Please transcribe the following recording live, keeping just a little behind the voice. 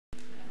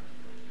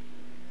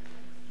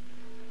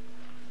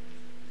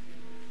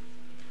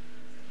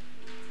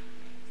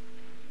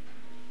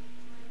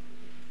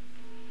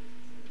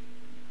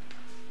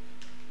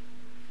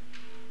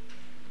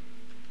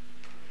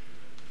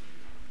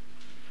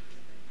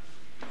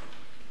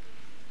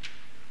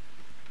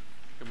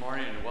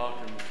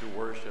welcome to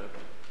worship.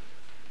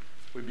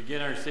 We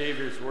begin our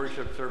Savior's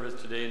worship service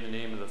today in the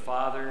name of the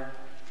Father,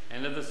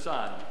 and of the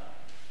Son,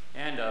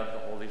 and of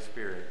the Holy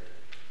Spirit.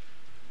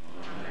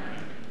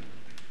 Amen.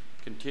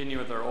 Continue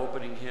with our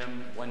opening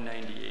hymn,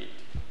 198.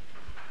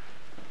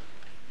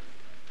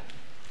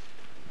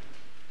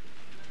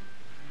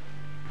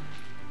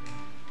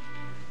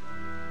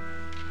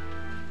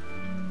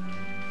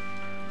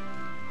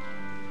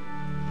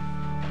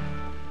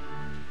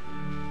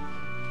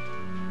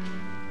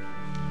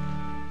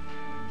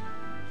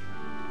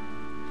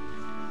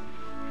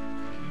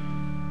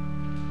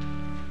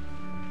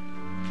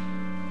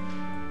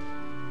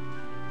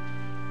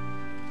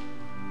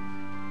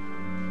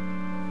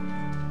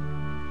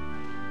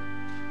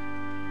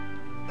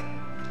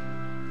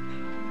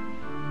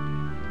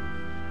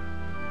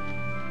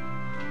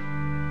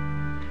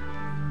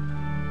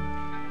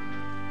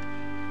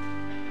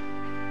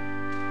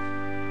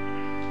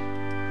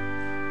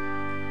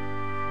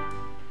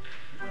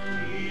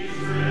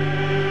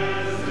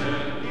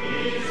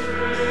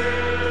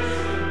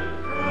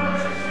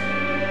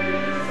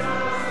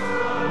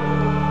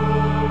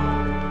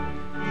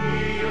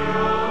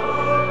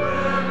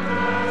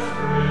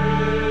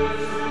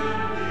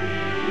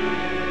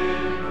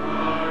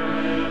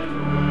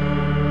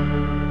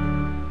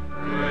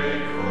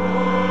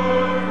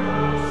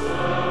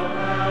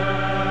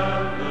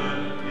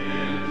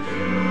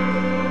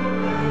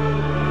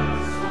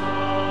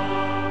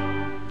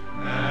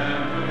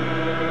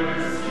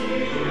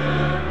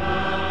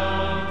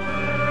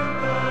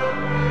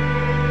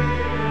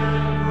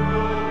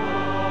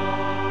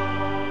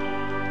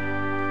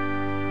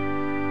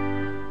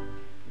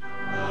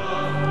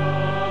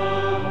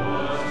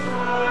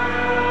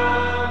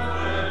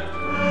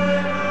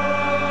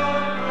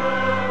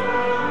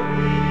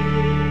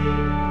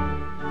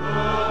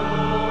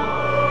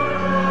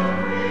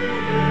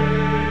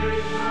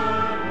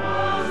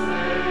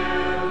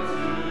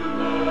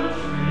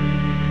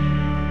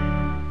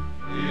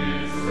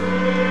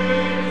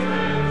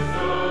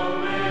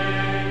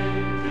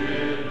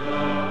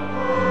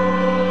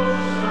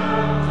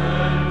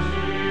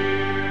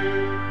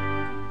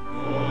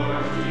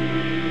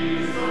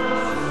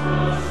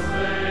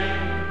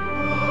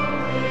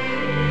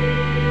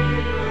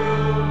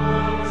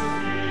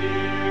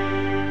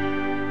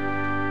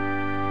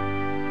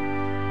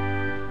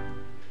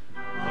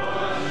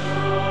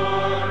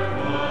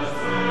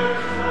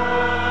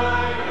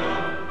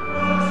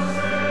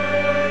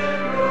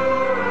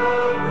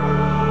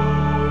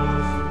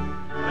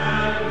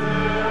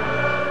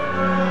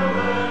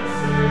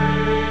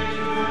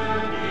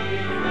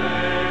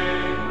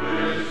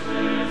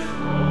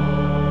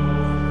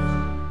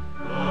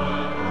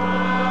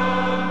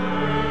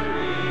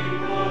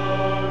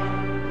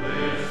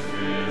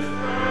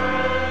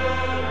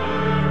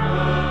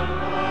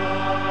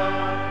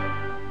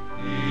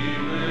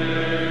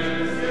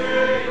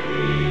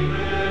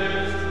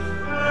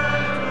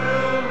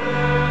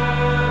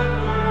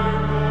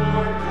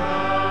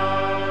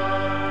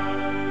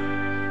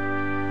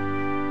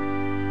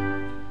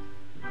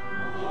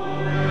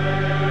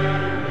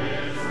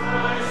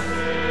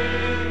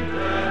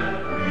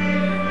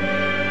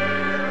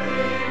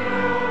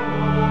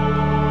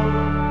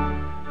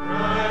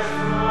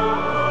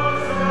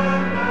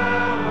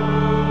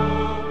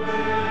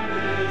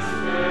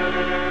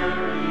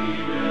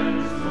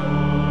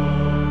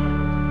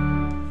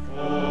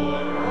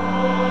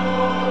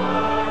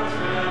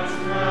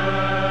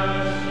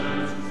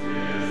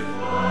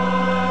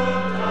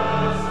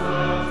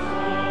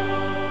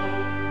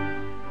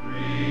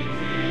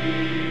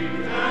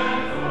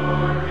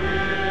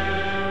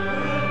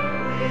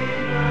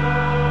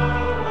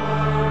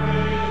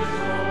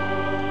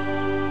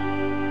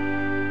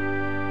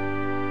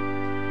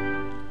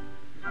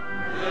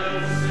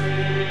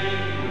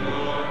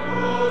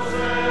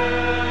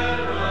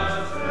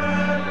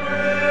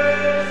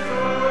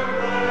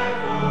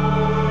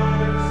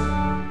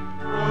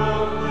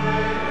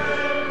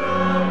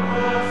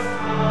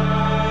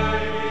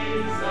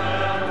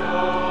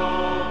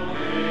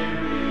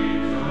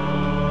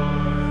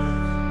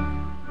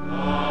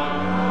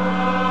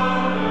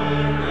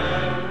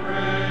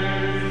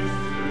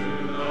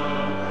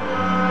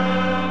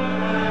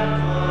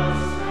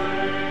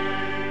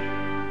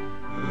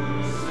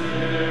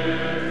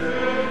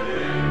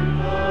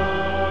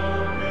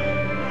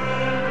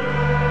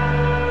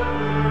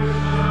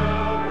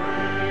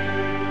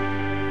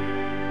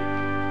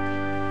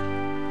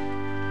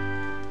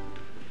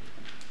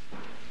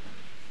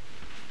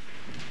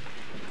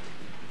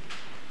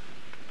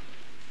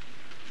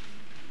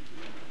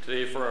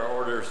 Today for our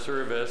order of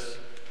service,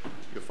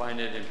 you'll find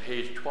it in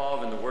page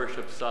 12 in the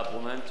worship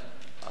supplement.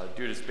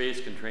 Due to space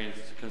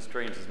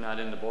constraints, it's not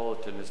in the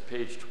bulletin. It's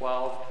page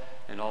 12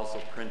 and also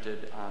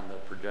printed on the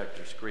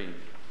projector screen.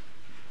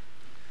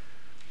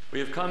 We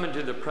have come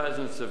into the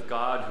presence of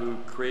God who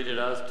created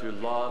us to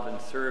love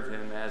and serve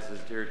him as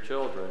his dear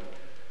children,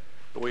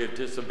 but we have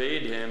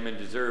disobeyed him and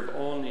deserve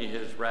only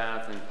his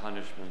wrath and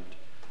punishment.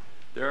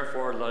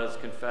 Therefore, let us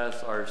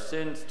confess our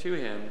sins to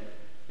him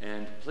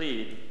and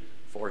plead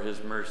for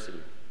his mercy.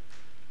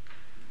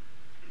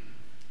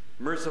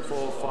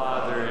 Merciful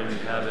Father in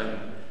heaven,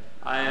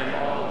 I am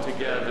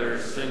altogether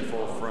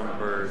sinful from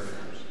birth.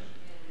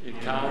 In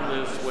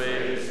countless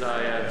ways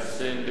I have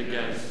sinned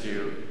against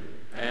you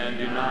and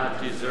do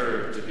not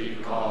deserve to be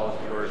called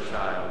your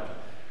child.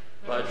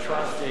 But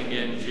trusting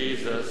in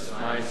Jesus,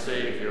 my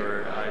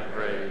Savior, I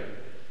pray,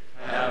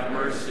 have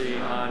mercy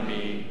on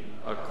me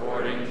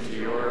according to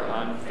your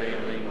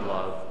unfailing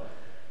love.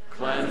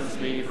 Cleanse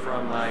me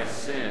from my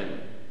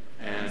sin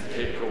and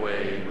take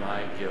away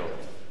my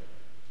guilt.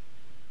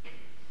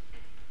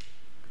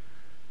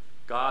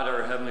 God,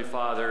 our Heavenly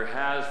Father,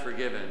 has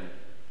forgiven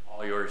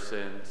all your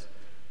sins.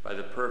 By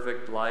the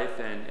perfect life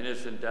and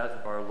innocent death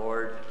of our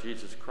Lord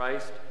Jesus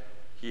Christ,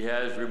 he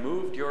has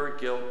removed your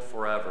guilt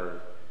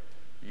forever.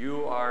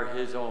 You are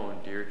his own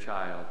dear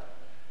child.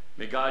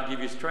 May God give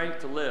you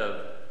strength to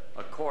live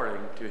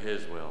according to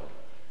his will.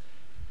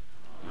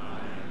 Amen.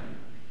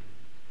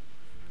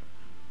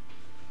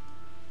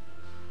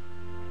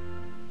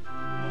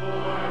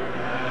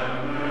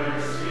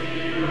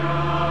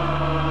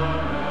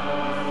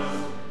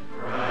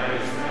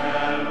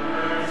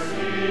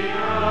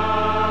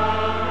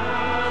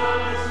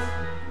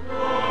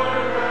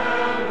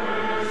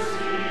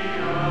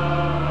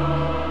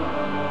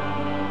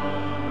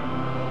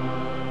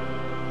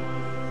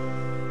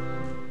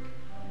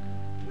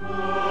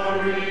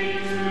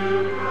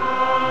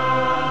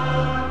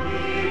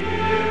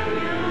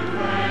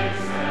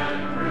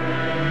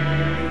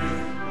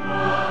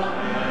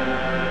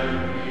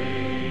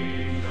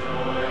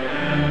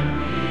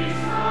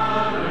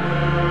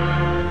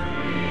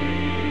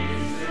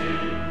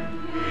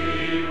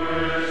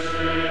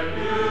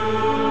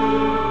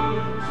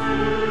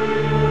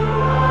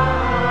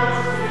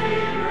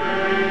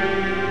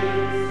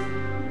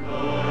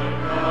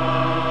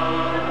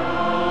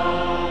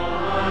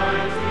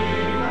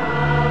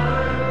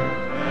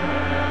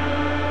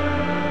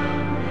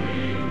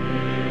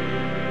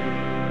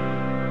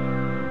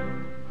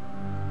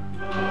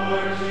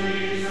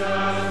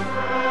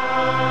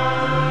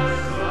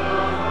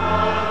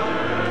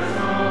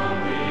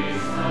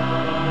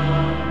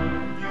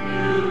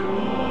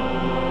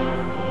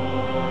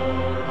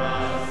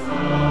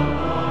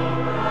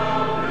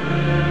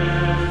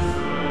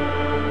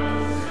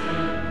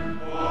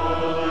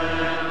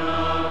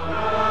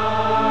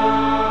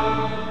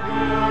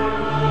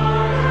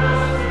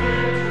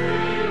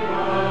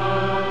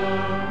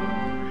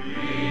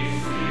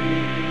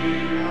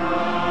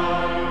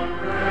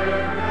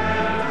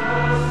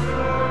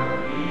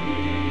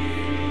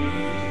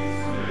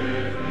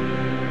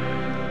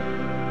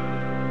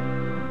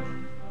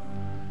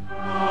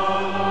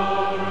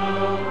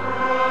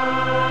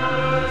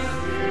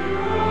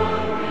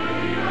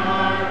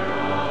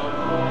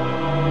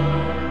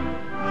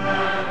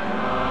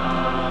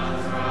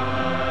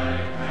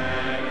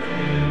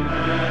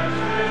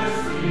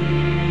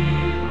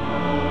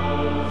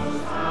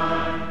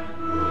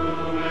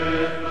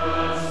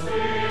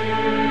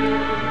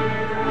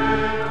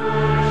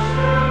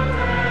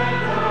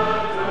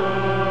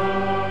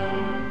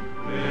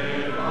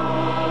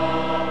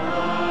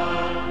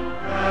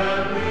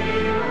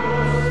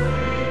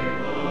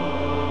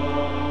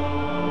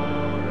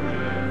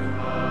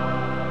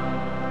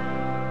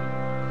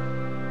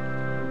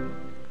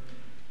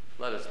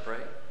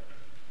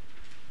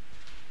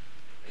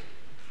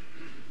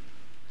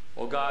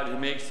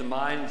 Makes the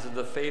minds of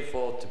the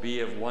faithful to be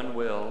of one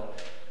will,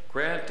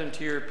 grant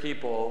unto your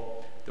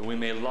people that we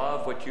may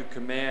love what you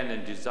command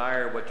and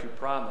desire what you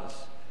promise,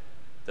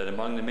 that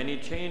among the many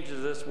changes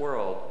of this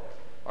world,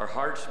 our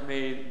hearts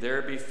may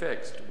there be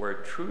fixed where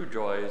true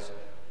joys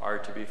are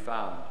to be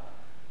found.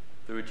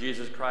 Through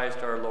Jesus Christ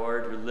our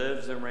Lord, who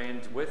lives and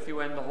reigns with you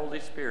and the Holy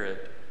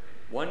Spirit,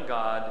 one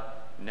God,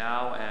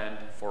 now and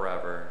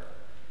forever.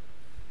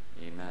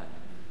 Amen.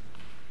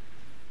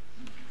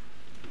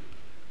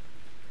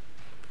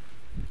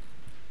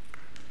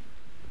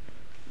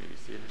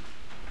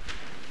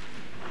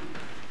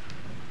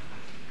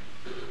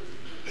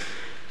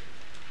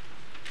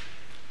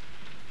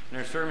 In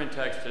our sermon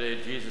text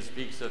today, Jesus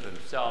speaks of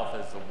himself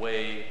as the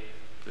way,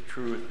 the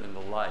truth, and the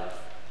life.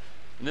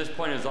 And this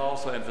point is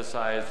also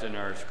emphasized in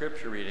our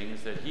scripture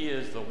readings, that he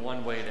is the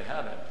one way to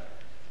heaven.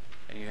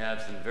 And you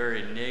have some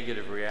very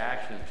negative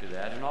reactions to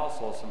that, and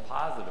also some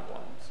positive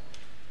ones.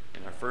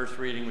 In our first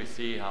reading, we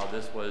see how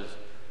this was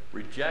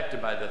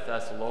rejected by the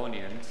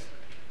Thessalonians,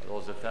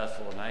 those of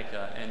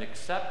Thessalonica, and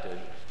accepted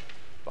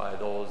by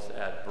those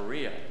at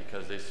Berea,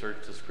 because they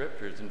searched the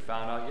scriptures and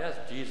found out, yes,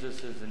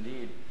 Jesus is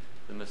indeed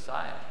the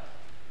Messiah.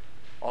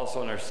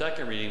 Also in our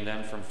second reading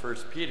then from 1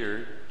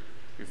 Peter,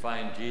 we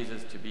find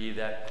Jesus to be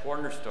that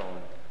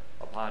cornerstone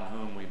upon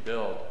whom we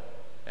build,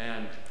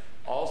 and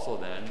also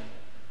then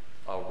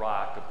a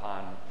rock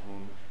upon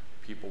whom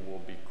people will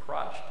be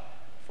crushed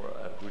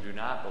who do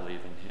not believe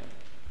in him.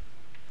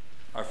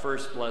 Our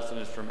first lesson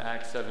is from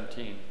Acts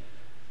 17,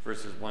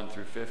 verses 1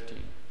 through 15.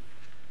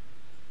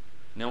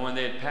 Now when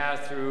they had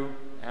passed through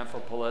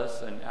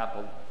Amphipolis and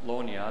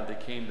Apollonia, they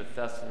came to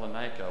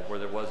Thessalonica, where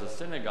there was a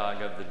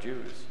synagogue of the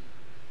Jews.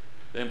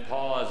 Then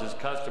Paul, as his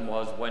custom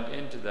was, went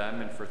into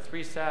them and for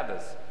 3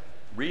 Sabbaths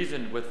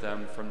reasoned with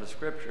them from the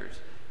Scriptures,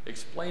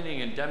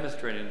 explaining and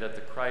demonstrating that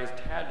the Christ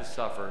had to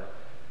suffer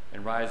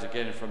and rise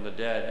again from the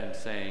dead, and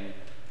saying,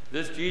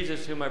 "This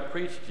Jesus whom I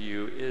preach to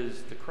you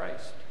is the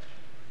Christ."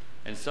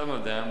 And some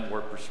of them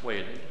were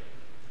persuaded,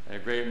 and a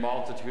great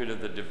multitude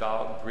of the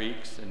devout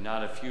Greeks and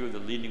not a few of the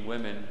leading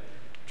women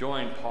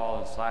joined Paul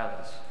and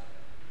Silas.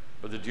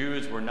 But the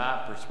Jews were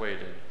not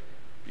persuaded,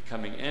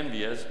 becoming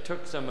envious,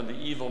 took some of the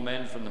evil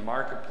men from the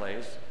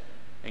marketplace,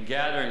 and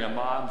gathering a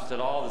mob, set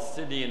all the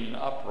city in an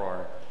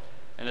uproar,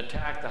 and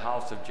attacked the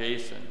house of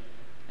Jason,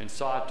 and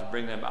sought to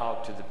bring them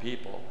out to the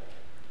people.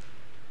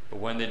 But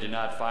when they did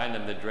not find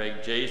them, they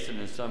dragged Jason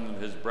and some of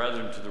his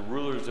brethren to the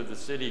rulers of the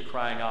city,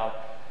 crying out,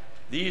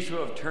 "These who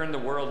have turned the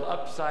world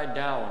upside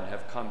down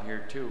have come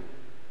here too."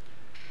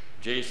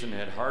 Jason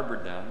had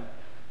harbored them,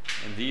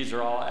 and these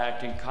are all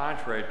acting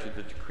contrary to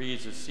the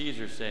decrees of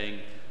Caesar,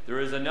 saying, "There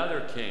is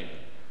another king,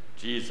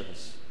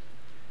 Jesus."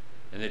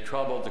 And they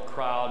troubled the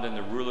crowd and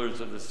the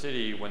rulers of the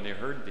city when they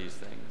heard these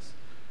things.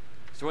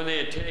 So when they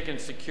had taken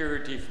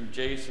security from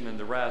Jason and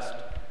the rest,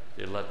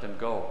 they let them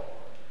go.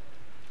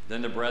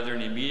 Then the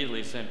brethren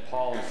immediately sent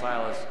Paul and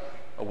Silas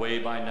away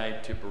by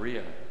night to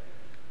Berea.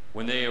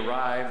 When they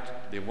arrived,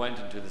 they went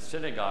into the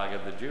synagogue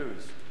of the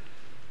Jews.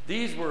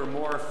 These were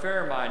more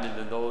fair-minded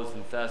than those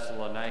in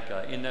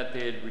Thessalonica, in that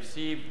they had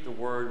received the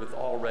word with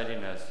all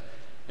readiness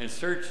and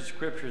searched the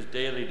Scriptures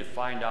daily to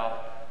find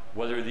out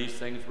whether these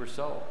things were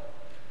so.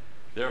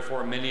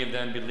 Therefore many of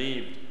them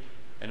believed,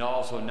 and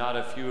also not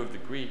a few of the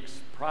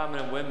Greeks,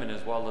 prominent women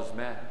as well as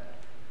men.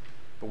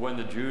 But when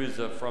the Jews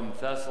from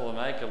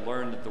Thessalonica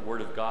learned that the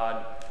word of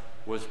God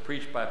was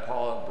preached by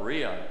Paul at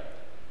Berea,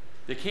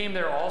 they came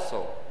there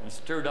also and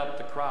stirred up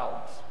the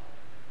crowds.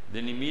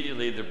 Then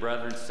immediately the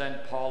brethren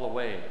sent Paul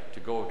away to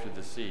go to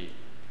the sea.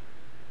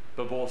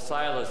 But both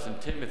Silas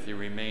and Timothy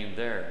remained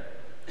there.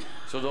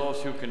 So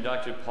those who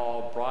conducted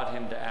Paul brought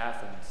him to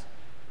Athens,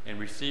 and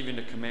receiving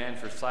a command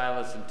for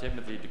Silas and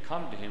Timothy to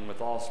come to him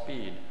with all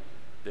speed,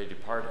 they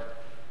departed.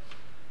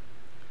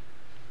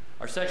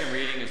 Our second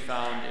reading is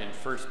found in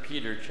 1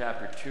 Peter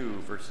chapter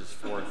 2, verses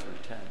 4 through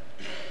 10.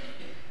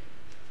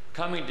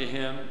 Coming to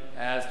him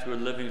as to a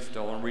living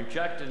stone,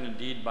 rejected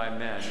indeed by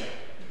men,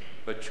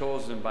 but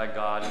chosen by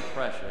God and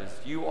precious,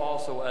 you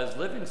also as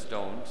living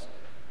stones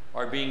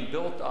are being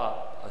built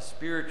up a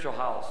spiritual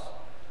house,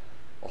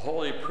 a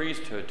holy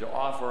priesthood, to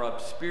offer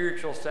up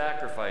spiritual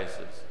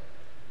sacrifices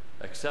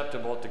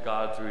acceptable to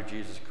God through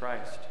Jesus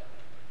Christ.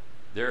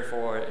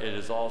 Therefore it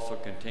is also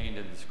contained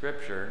in the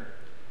Scripture,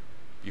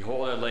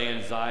 "Behold, I lay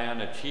in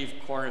Zion a chief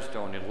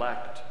cornerstone,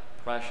 elect,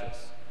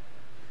 precious,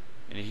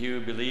 and he who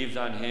believes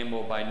on him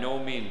will by no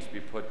means be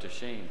put to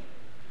shame.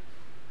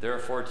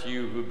 Therefore to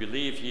you who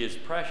believe he is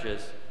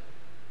precious,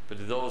 but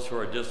to those who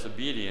are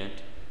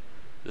disobedient,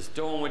 the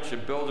stone which the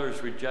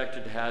builders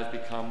rejected has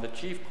become the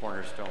chief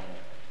cornerstone,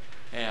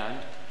 and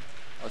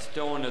a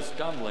stone of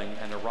stumbling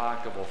and a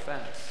rock of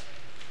offense.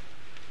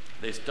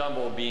 They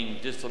stumble, being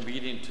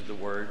disobedient to the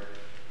word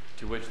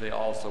to which they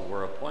also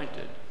were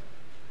appointed.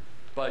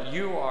 But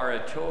you are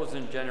a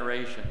chosen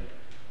generation,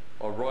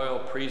 a royal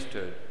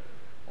priesthood,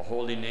 a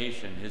holy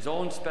nation, his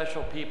own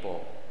special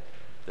people,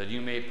 that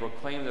you may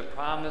proclaim the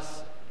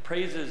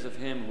praises of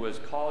him who has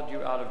called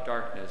you out of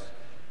darkness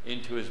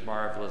into his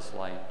marvelous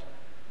light,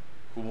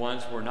 who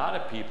once were not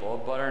a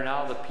people, but are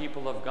now the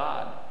people of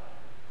God,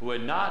 who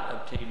had not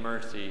obtained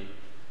mercy,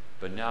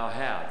 but now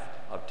have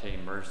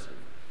obtained mercy."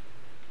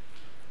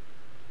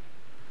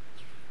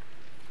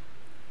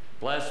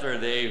 Blessed are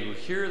they who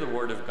hear the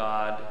word of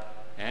God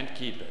and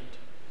keep it.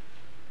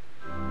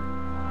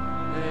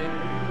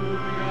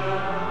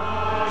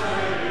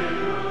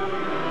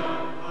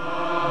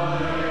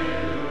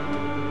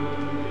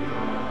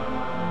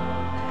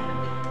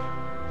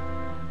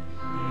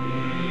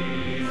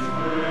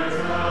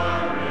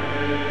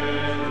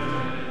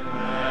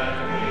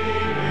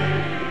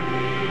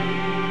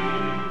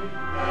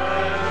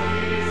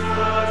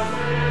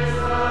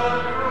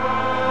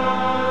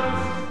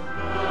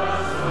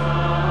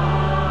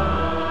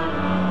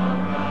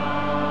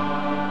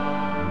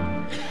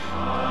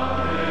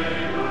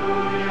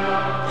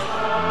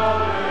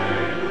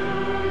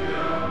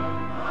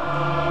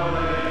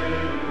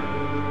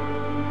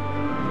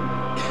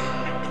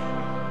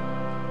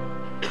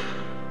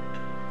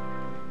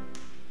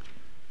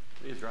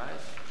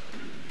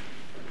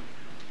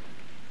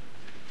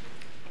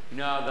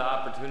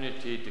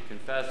 To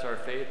confess our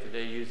faith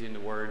today using the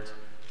words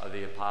of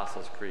the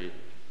Apostles' Creed.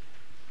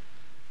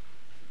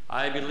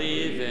 I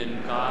believe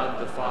in God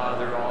the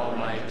Father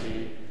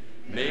Almighty,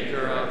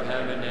 maker of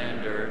heaven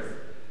and earth.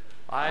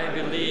 I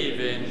believe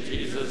in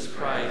Jesus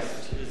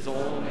Christ, his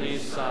only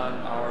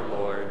Son, our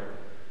Lord,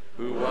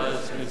 who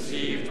was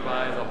conceived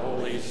by the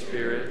Holy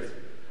Spirit,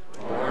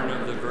 born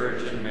of the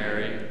Virgin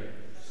Mary,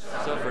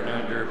 suffered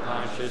under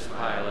Pontius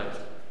Pilate,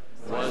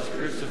 was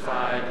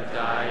crucified,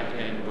 died,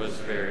 and was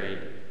buried.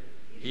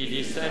 He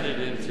descended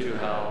into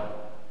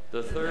hell.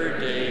 The third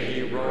day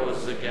he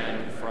rose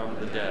again from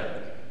the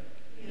dead.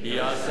 He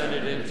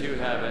ascended into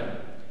heaven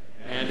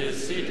and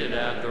is seated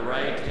at the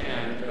right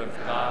hand of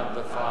God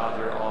the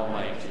Father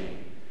Almighty.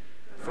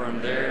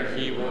 From there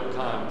he will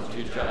come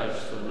to judge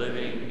the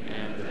living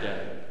and the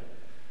dead.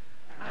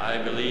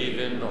 I believe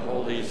in the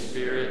Holy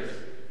Spirit,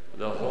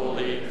 the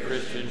holy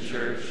Christian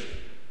Church,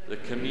 the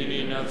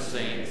communion of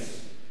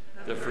saints,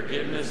 the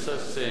forgiveness of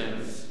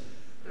sins,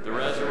 the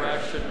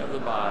resurrection of the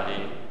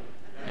body,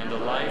 and the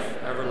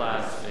life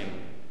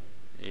everlasting.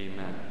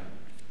 Amen.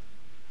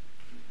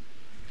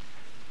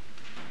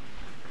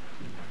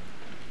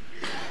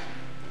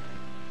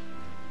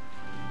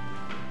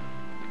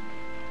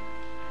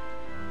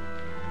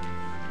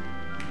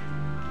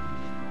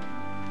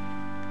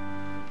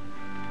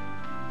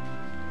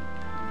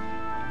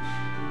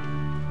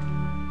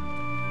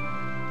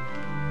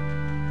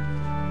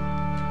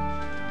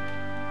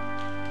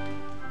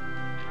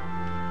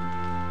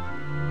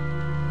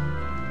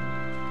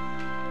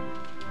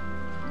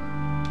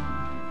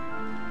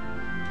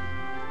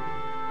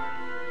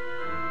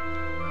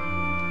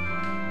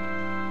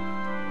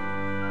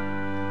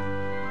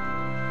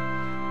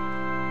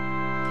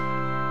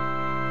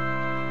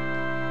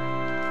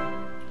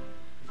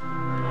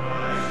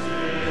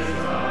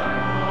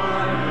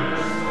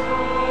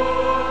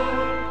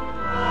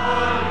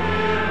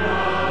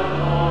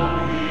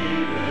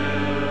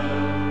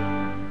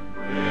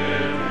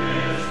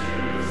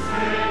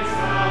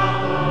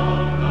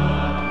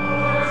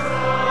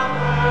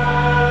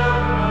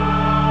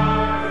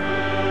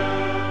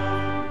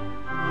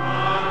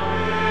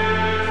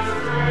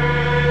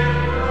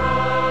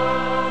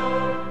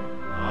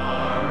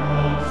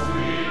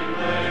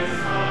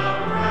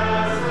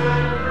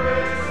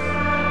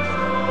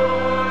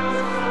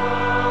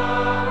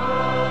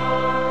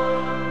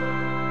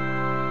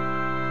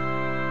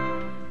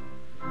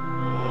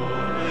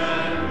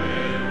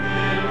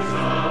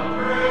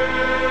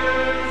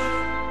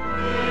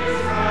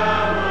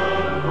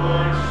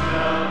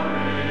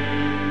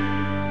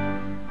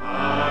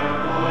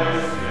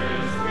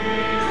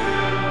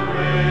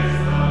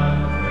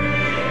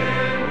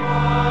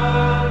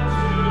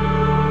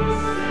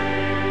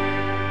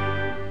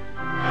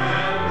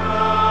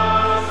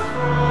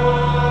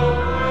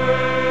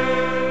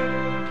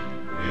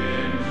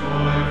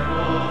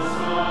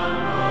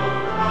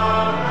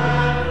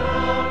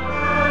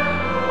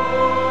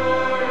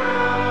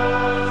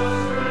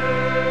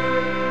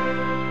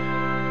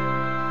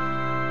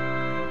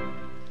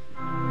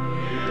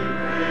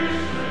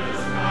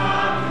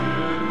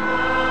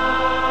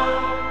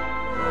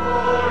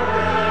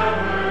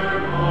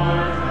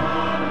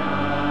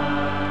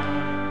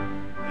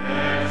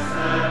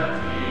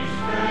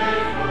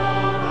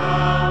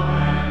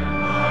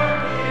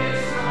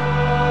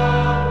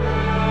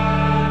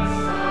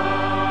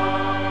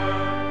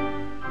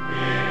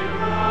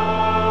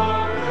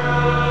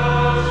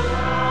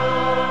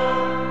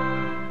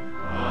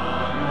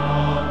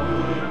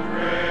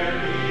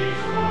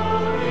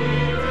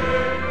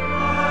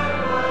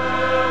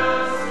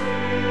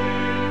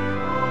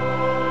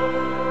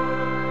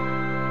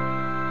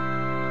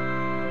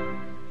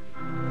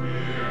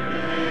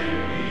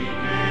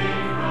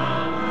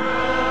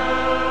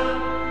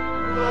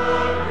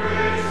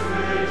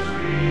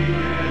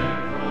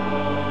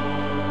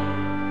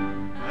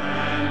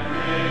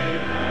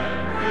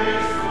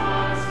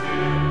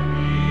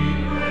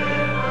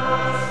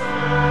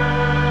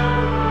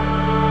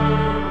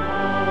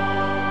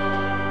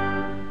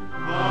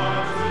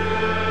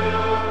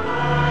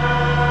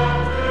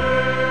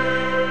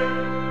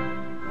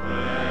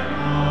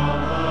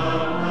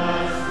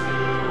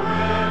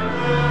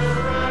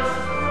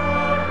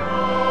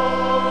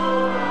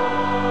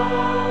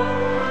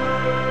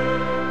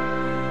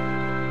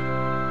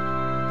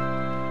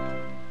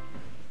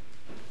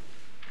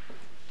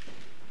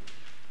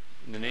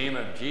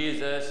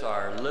 Jesus,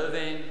 our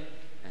living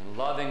and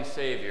loving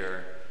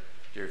Savior,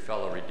 dear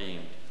fellow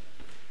redeemed.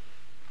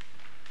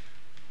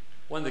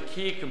 One of the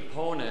key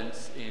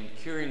components in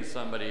curing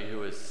somebody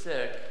who is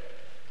sick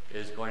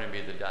is going to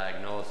be the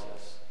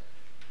diagnosis.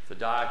 If the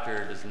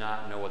doctor does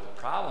not know what the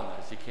problem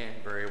is, he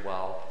can't very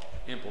well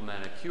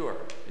implement a cure.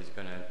 He's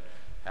going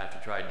to have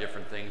to try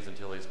different things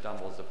until he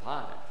stumbles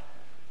upon it.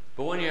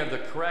 But when you have the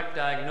correct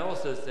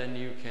diagnosis, then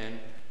you can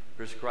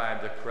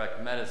prescribe the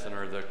correct medicine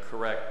or the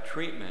correct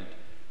treatment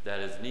that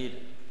is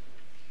needed.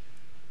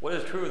 What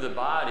is true of the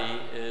body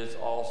is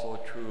also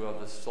true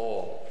of the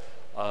soul,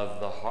 of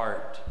the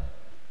heart.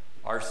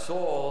 Our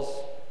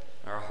souls,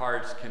 our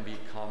hearts can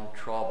become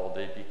troubled.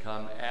 They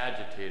become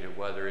agitated,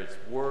 whether it's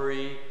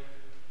worry,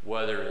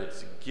 whether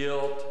it's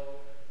guilt,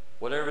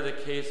 whatever the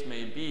case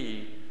may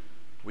be,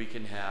 we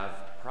can have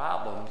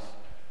problems,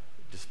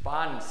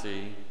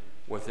 despondency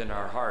within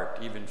our heart,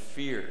 even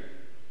fear.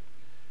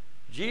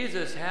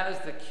 Jesus has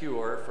the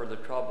cure for the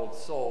troubled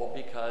soul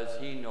because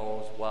he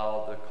knows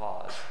well the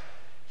cause.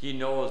 He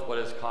knows what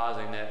is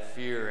causing that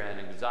fear and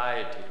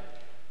anxiety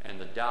and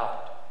the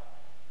doubt.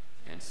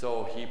 And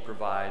so he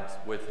provides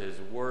with his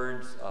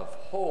words of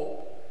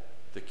hope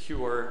the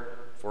cure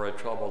for a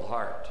troubled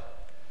heart.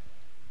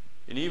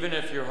 And even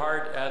if your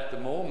heart at the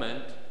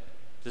moment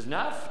does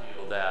not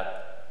feel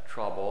that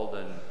troubled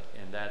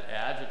and that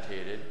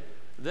agitated,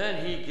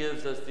 then he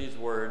gives us these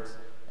words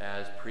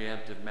as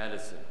preemptive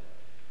medicine.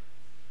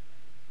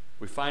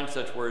 We find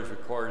such words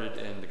recorded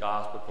in the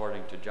Gospel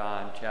according to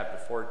John, chapter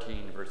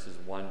 14, verses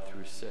 1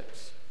 through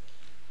 6.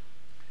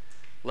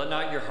 Let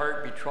not your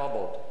heart be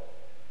troubled.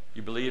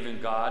 You believe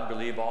in God,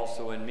 believe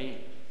also in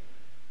me.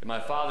 In my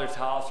Father's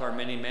house are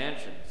many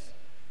mansions.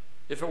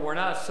 If it were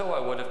not so, I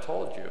would have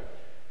told you.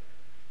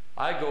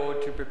 I go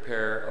to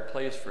prepare a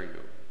place for you.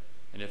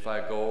 And if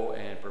I go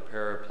and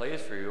prepare a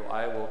place for you,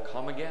 I will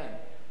come again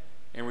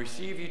and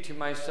receive you to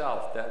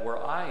myself, that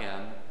where I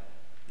am,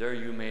 there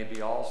you may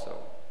be also.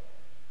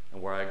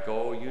 And where I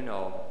go, you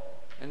know,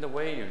 and the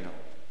way you know.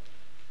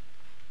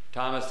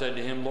 Thomas said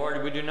to him,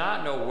 Lord, we do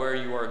not know where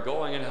you are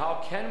going, and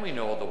how can we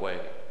know the way?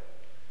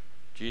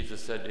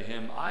 Jesus said to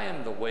him, I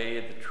am the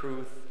way, the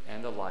truth,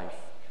 and the life.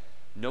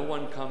 No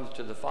one comes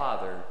to the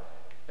Father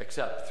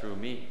except through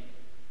me.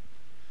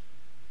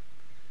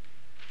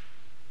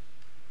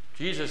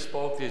 Jesus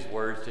spoke these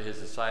words to his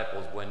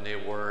disciples when they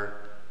were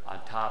on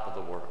top of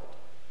the world.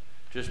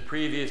 Just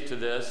previous to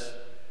this,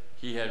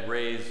 he had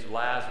raised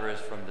Lazarus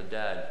from the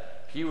dead.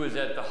 He was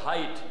at the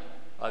height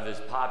of his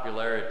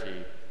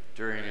popularity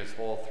during his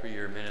whole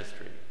 3-year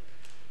ministry.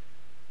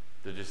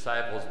 The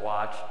disciples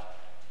watched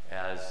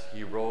as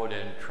he rode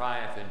in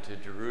triumph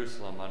into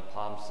Jerusalem on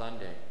Palm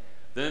Sunday.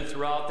 Then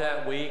throughout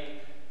that week,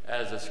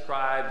 as the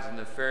scribes and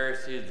the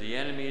Pharisees, the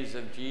enemies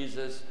of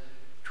Jesus,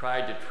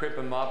 tried to trip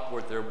him up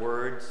with their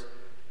words,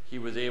 he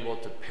was able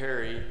to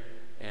parry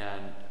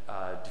and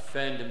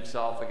defend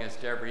himself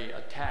against every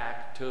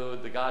attack till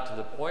they got to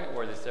the point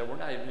where they said, we're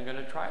not even going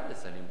to try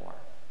this anymore.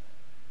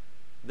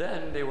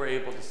 Then they were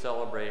able to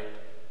celebrate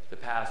the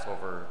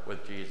Passover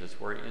with Jesus,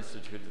 where he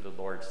instituted the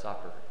Lord's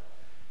Supper.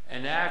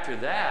 And after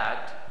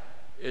that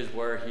is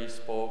where he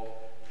spoke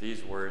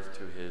these words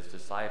to his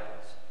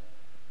disciples.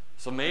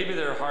 So maybe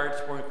their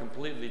hearts weren't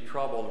completely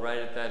troubled right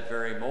at that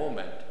very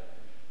moment,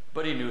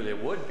 but he knew they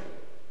would be.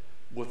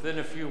 Within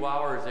a few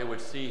hours, they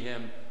would see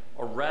him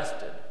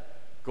arrested,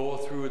 go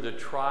through the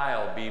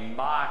trial, be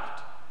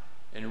mocked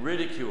and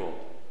ridiculed,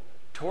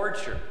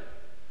 tortured,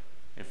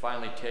 and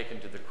finally taken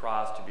to the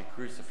cross to be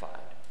crucified.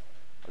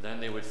 Or then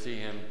they would see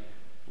him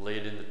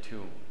laid in the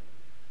tomb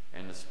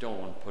and the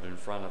stone put in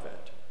front of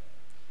it.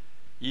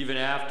 Even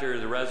after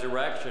the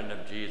resurrection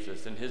of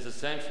Jesus and his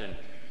ascension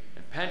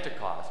and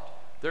Pentecost,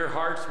 their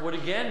hearts would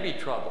again be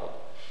troubled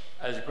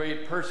as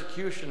great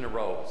persecution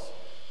arose.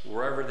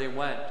 Wherever they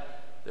went,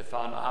 they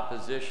found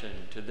opposition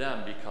to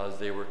them because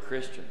they were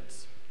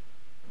Christians.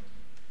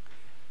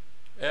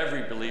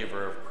 Every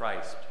believer of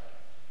Christ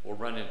will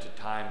run into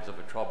times of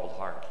a troubled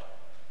heart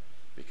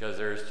because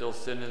there is still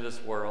sin in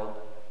this world.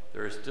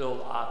 There is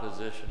still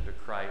opposition to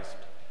Christ.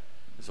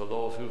 And so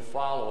those who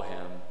follow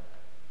him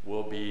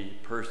will be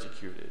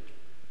persecuted.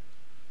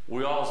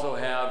 We also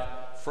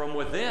have from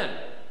within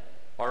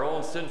our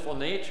own sinful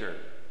nature,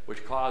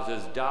 which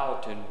causes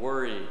doubt and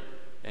worry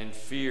and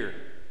fear.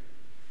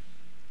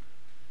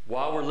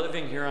 While we're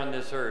living here on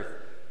this earth,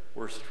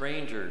 we're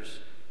strangers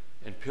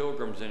and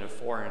pilgrims in a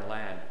foreign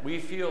land. We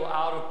feel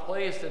out of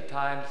place at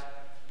times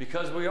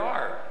because we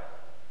are.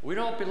 We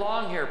don't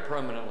belong here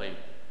permanently.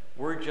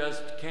 We're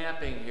just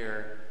camping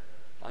here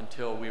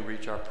until we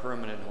reach our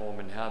permanent home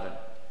in heaven.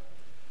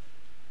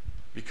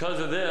 Because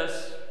of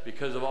this,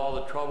 because of all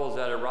the troubles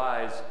that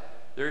arise,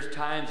 there's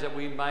times that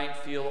we might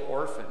feel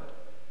orphaned.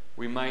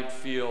 We might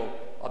feel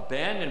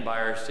abandoned by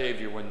our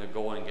Savior when the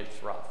going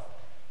gets rough.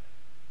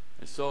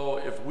 And so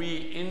if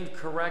we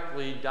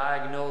incorrectly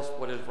diagnose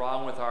what is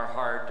wrong with our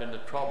heart and the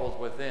troubles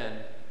within,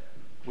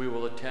 we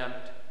will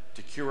attempt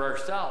to cure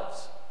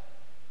ourselves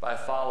by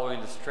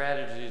following the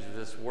strategies of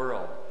this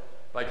world,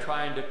 by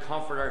trying to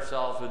comfort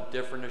ourselves with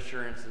different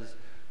assurances,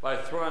 by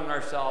throwing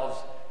ourselves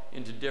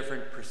into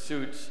different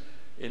pursuits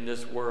in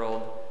this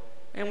world.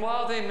 And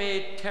while they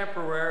may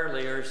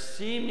temporarily or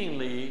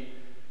seemingly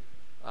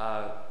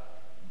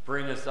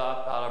bring us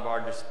up out of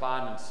our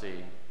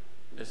despondency,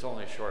 it's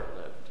only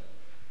short-lived.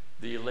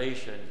 The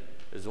elation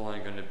is only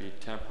going to be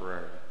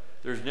temporary.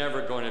 There's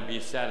never going to be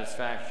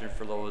satisfaction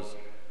for those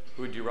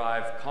who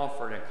derive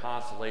comfort and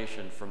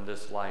consolation from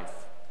this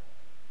life.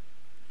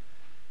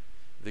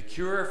 The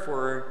cure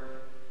for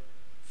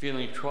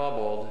feeling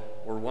troubled,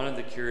 or one of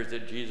the cures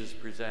that Jesus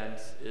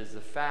presents, is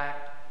the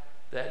fact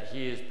that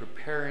he is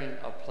preparing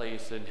a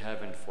place in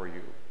heaven for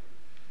you.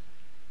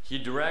 He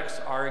directs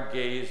our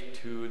gaze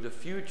to the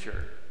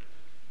future,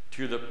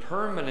 to the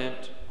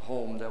permanent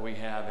home that we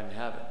have in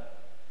heaven.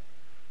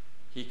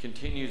 He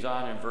continues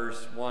on in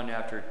verse 1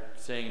 after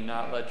saying,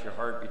 not let your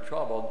heart be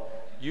troubled.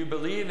 You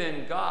believe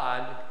in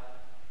God,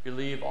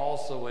 believe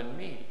also in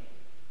me.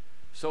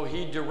 So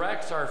he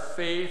directs our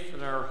faith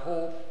and our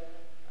hope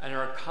and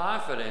our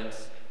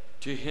confidence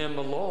to him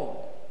alone.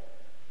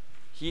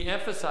 He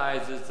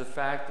emphasizes the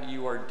fact that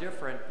you are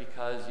different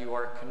because you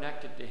are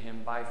connected to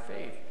him by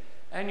faith.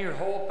 And your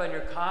hope and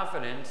your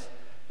confidence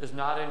is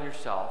not in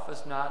yourself,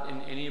 it's not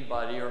in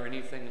anybody or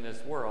anything in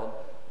this world,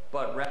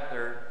 but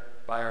rather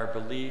by our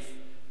belief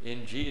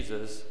in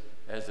Jesus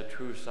as the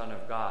true Son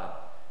of God,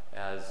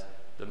 as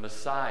the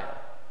Messiah,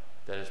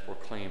 that is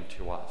proclaimed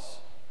to us.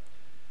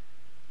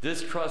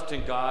 This trust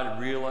in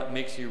God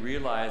makes you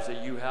realize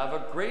that you have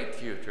a great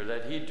future,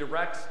 that he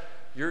directs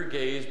your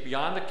gaze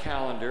beyond the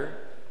calendar,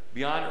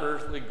 beyond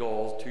earthly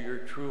goals, to your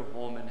true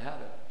home in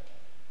heaven.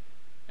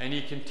 And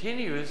he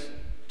continues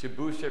to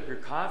boost up your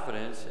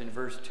confidence in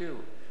verse 2.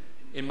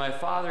 In my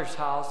Father's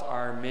house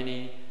are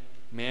many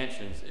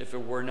mansions. If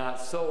it were not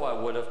so, I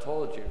would have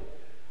told you.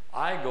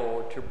 I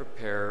go to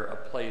prepare a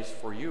place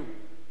for you.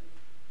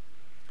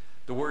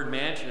 The word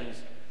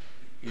mansions,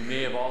 you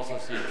may have also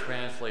seen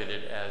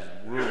translated as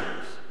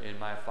rooms. In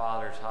my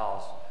Father's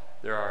house,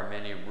 there are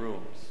many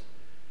rooms.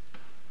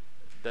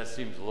 That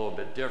seems a little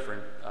bit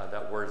different.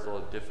 That word's a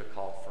little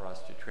difficult for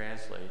us to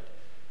translate,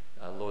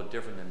 a little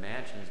different than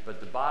mansions. But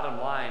the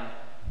bottom line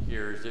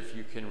here is, if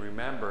you can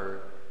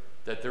remember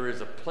that there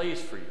is a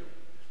place for you,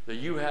 that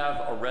you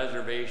have a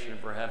reservation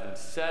for heaven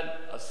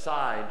set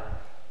aside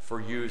for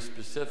you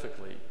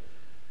specifically.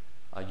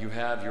 You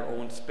have your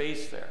own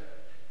space there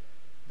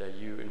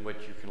in which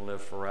you can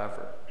live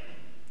forever.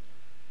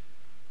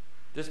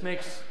 This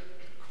makes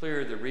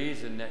clear the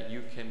reason that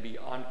you can be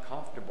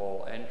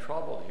uncomfortable and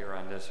troubled here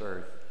on this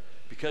earth,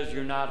 because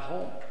you're not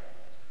home.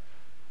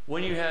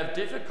 When you have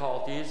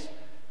difficulties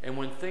and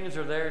when things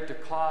are there to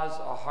cause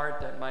a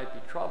heart that might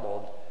be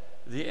troubled,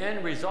 the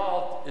end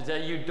result is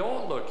that you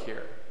don't look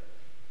here,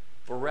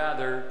 but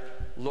rather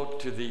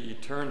look to the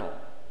eternal.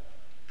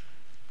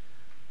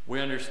 We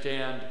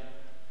understand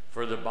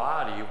for the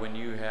body, when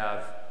you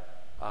have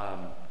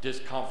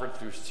discomfort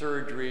through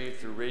surgery,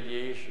 through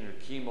radiation or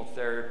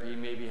chemotherapy,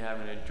 maybe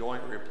having a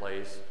joint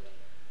replaced,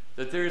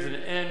 that there's an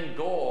end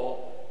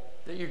goal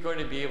that you're going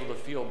to be able to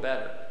feel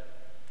better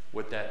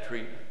with that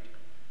treatment.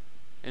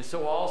 And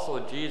so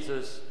also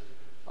Jesus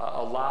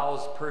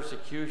allows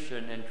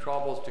persecution and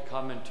troubles to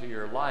come into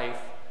your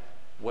life,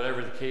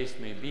 whatever the case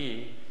may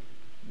be,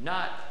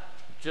 not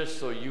just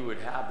so you would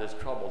have this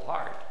troubled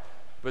heart,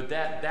 but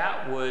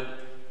that would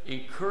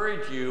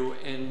encourage you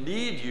and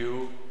lead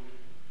you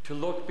to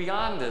look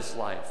beyond this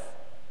life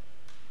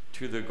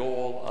to the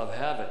goal of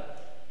heaven.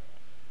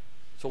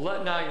 So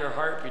let not your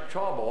heart be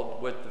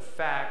troubled with the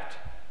fact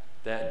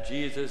that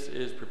Jesus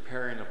is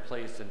preparing a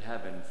place in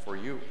heaven for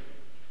you.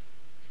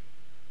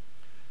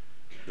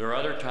 There are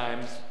other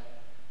times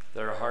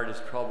that our heart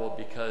is troubled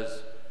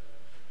because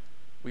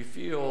we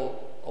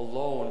feel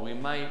alone. We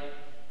might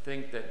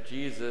think that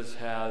Jesus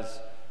has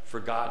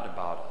forgotten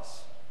about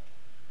us.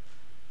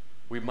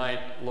 We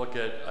might look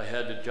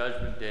ahead to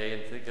Judgment Day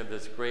and think of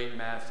this great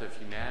mass of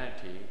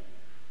humanity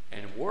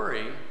and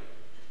worry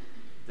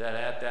that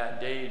at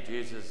that day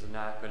Jesus is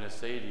not going to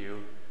say to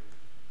you,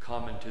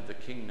 come into the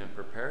kingdom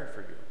prepared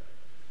for you,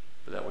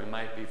 but that we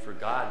might be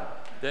forgotten.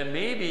 That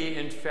maybe,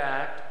 in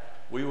fact,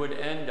 we would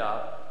end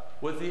up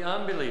with the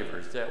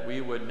unbelievers, that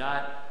we would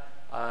not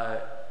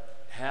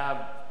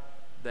have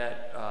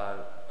that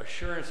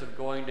assurance of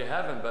going to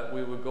heaven, but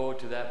we would go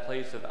to that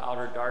place of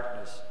outer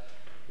darkness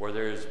where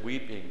there is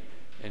weeping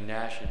and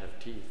gnashing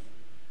of teeth.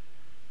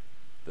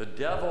 The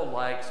devil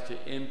likes to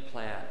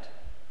implant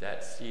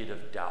that seed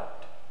of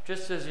doubt,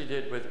 just as he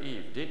did with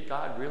Eve. Did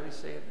God really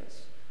say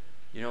this?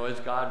 You know, is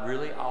God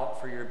really out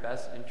for your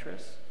best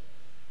interests?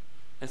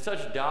 And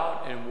such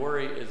doubt and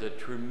worry is a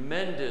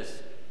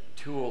tremendous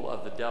tool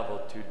of the devil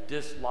to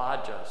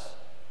dislodge us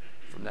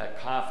from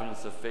that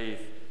confidence of faith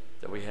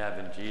that we have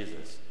in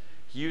Jesus.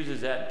 He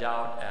uses that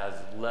doubt as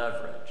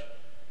leverage.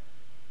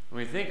 When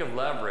we think of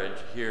leverage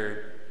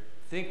here,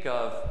 think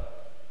of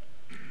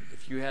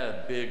if you had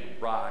a big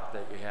rock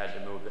that you had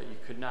to move that you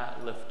could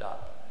not lift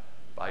up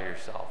by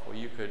yourself. Well,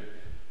 you could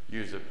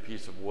use a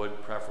piece of wood,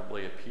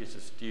 preferably a piece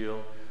of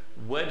steel,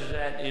 wedge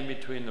that in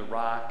between the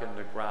rock and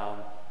the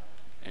ground,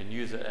 and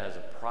use it as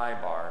a pry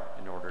bar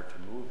in order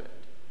to move it.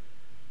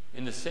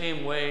 In the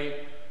same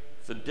way,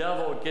 if the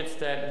devil gets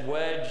that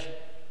wedge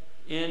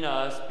in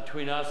us,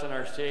 between us and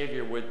our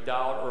Savior, with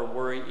doubt or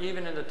worry,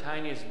 even in the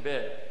tiniest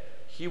bit,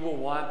 he will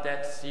want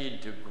that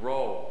seed to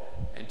grow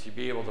and to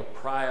be able to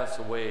pry us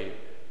away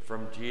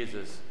from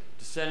Jesus,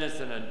 to send us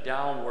in a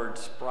downward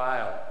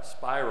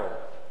spiral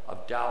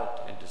of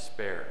doubt and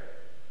despair.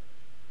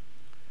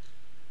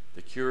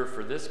 The cure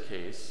for this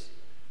case,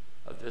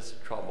 of this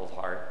troubled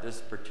heart,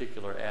 this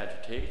particular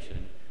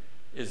agitation,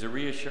 is the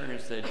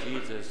reassurance that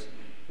Jesus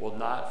will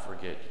not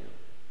forget you.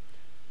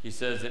 He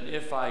says, and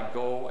if I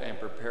go and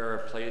prepare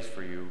a place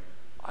for you,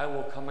 I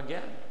will come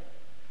again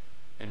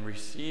and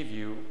receive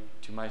you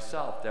to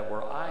myself, that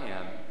where I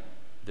am,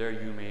 there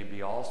you may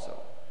be also.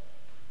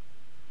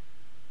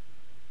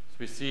 As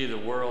we see the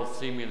world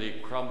seemingly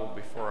crumble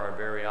before our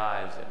very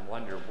eyes and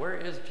wonder, where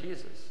is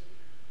Jesus?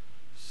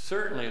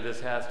 Certainly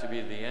this has to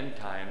be the end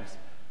times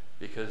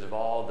because of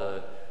all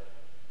the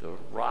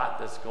rot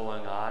that's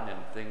going on and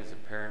things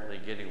apparently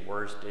getting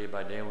worse day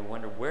by day. And we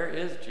wonder, where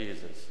is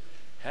Jesus?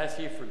 Has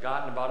he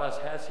forgotten about us?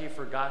 Has he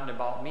forgotten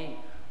about me?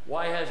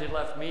 Why has he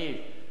left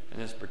me in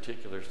this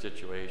particular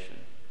situation?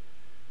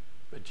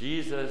 But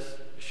Jesus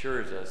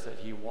assures us that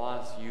he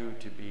wants you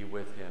to be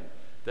with him,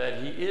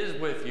 that he is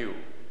with you,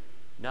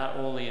 not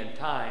only in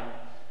time,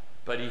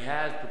 but he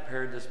has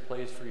prepared this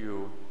place for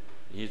you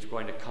He's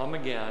going to come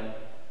again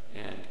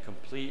and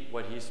complete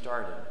what he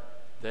started,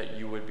 that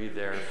you would be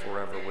there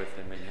forever with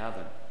him in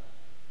heaven.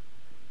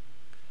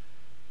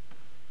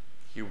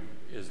 He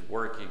is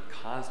working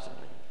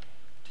constantly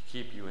to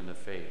keep you in the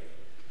faith.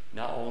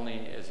 Not only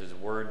is his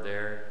word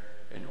there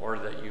in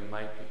order that you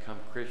might become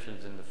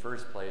Christians in the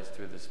first place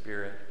through the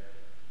Spirit,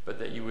 but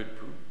that you would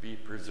be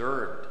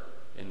preserved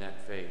in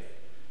that faith.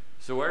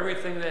 So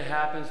everything that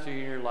happens to you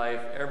in your life,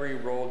 every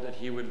road that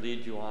he would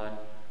lead you on,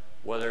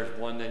 whether it's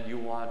one that you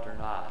want or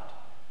not,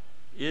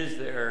 is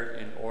there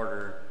in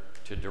order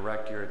to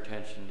direct your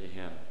attention to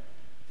him,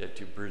 that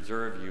to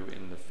preserve you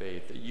in the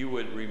faith, that you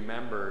would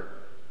remember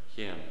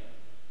him.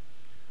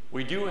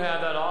 We do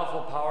have that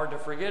awful power to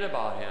forget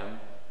about him,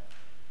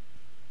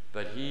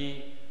 but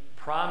he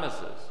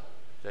promises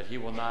that he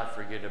will not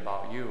forget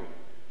about you.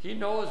 He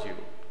knows you.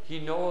 He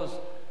knows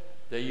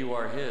that you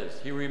are his.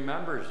 He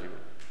remembers you.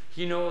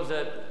 He knows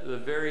that the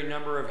very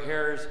number of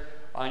hairs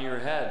on your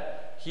head.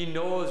 He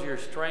knows your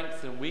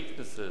strengths and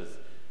weaknesses,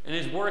 and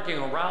he's working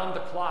around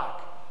the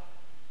clock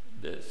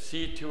to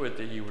see to it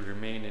that you would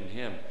remain in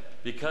him,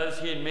 because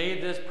he had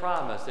made this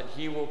promise that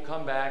he will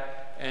come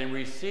back and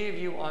receive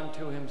you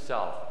unto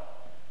himself.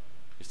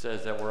 He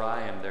says that where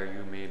I am, there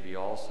you may be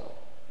also.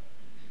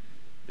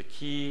 The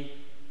key,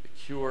 the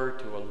cure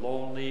to a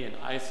lonely and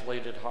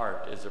isolated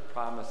heart is the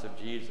promise of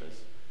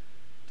Jesus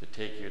to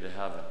take you to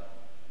heaven.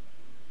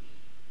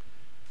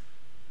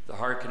 The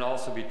heart can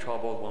also be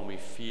troubled when we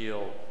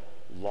feel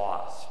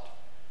lost.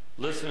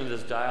 Listen to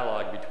this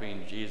dialogue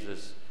between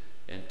Jesus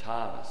and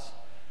Thomas.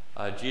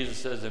 Jesus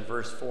says in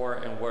verse 4,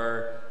 "And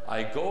where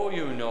I go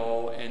you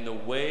know, and the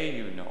way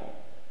you know."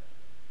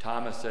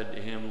 Thomas said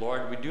to him,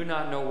 "Lord, we do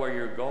not know where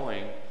you're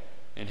going,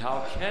 and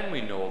how can we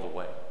know the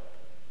way?"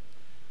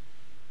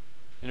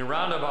 In a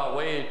roundabout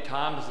way,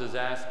 Thomas is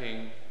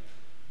asking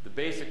the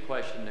basic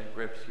question that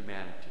grips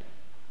humanity.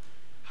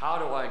 How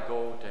do I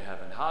go to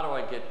heaven? How do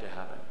I get to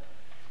heaven?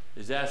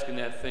 He's asking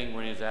that thing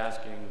when he's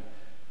asking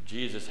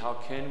Jesus, how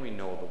can we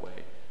know the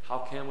way? How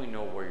can we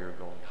know where you're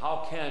going?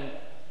 How can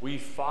we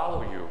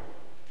follow you?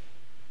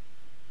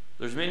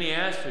 There's many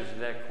answers to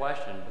that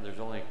question, but there's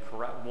only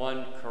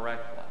one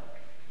correct one.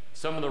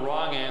 Some of the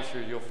wrong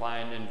answers you'll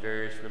find in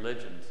various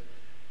religions.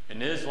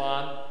 In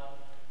Islam,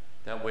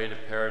 that way to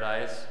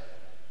paradise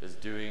is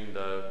doing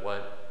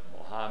what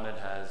Muhammad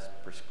has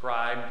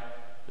prescribed,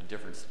 the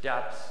different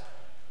steps,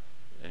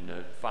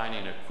 and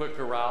finding a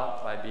quicker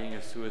route by being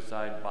a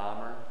suicide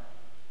bomber.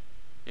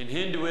 In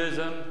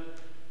Hinduism,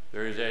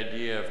 there is the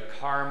idea of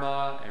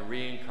karma and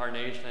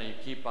reincarnation, and you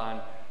keep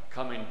on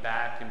coming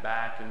back and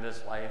back in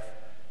this life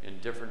in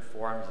different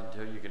forms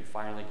until you can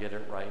finally get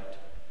it right.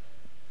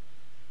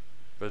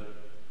 But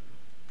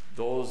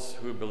those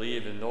who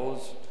believe in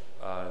those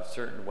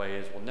certain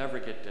ways will never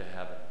get to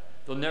heaven.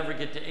 They'll never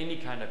get to any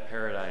kind of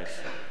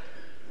paradise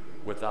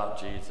without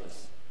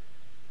Jesus.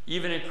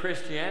 Even in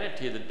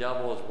Christianity, the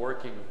devil is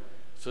working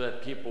so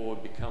that people will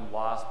become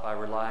lost by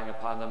relying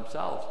upon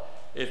themselves.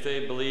 If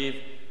they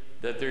believe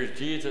that there's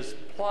Jesus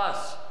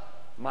plus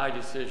my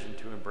decision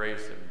to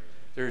embrace him,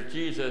 there's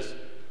Jesus'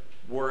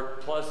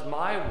 work plus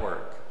my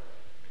work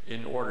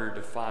in order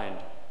to find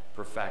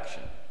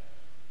perfection.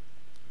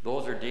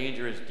 Those are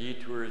dangerous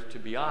detours to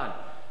be on.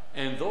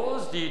 And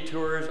those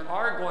detours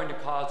are going to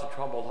cause a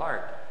troubled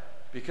heart.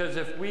 Because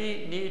if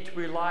we need to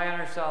rely on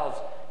ourselves,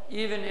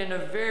 even in a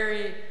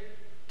very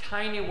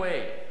tiny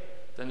way,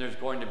 then there's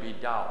going to be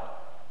doubt.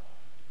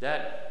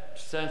 That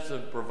sense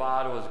of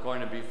bravado is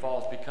going to be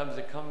false because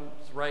it comes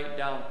right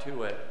down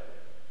to it.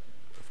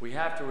 If we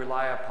have to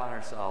rely upon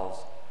ourselves,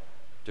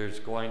 there's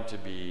going to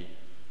be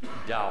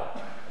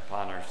doubt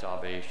upon our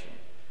salvation.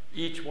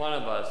 Each one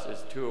of us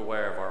is too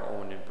aware of our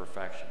own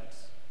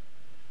imperfections.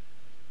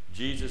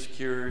 Jesus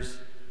cures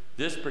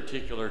this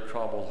particular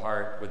troubled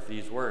heart with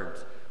these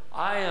words: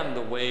 "I am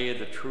the way,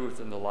 the truth,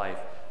 and the life.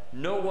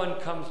 No one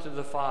comes to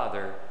the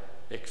Father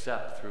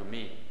except through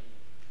me."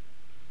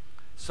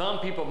 Some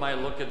people might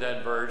look at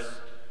that verse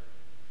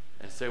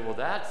and say, well,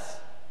 that's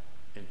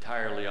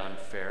entirely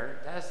unfair.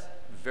 That's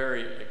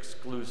very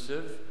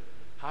exclusive.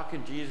 How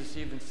can Jesus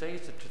even say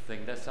such a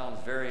thing? That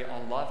sounds very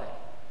unloving.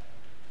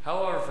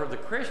 However, for the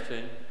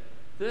Christian,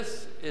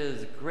 this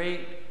is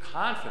great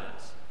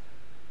confidence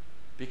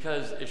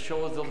because it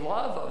shows the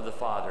love of the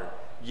Father.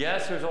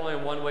 Yes, there's only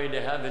one way to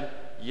heaven.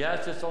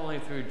 Yes, it's only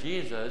through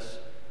Jesus,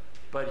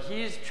 but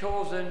he's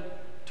chosen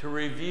to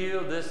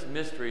reveal this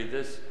mystery,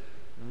 this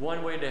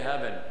one way to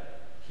heaven.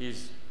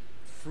 He's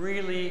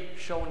freely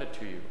shown it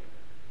to you.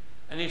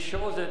 And he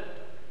shows it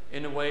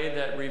in a way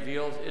that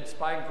reveals it's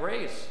by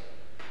grace.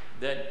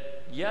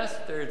 That yes,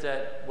 there's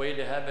that way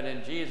to heaven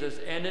in Jesus,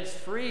 and it's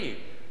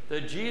free.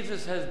 That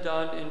Jesus has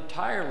done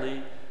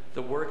entirely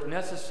the work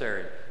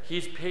necessary.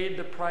 He's paid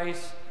the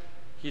price.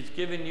 He's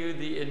given you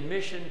the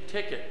admission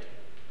ticket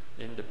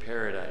into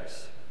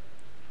paradise.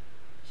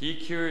 He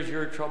cures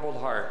your troubled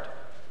heart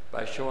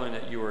by showing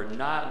that you are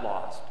not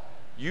lost.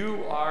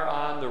 You are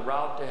on the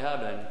route to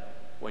heaven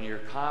when your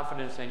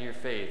confidence and your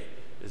faith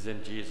is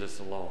in Jesus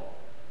alone.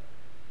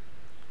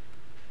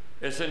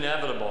 It's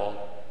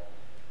inevitable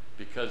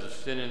because because of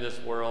sin in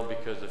this world,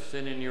 because of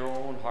sin in your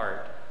own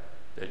heart,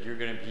 that you're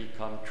going to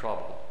become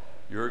troubled.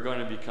 You're going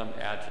to become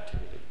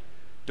agitated.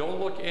 Don't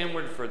look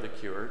inward for the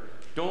cure.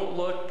 Don't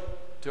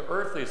look to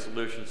earthly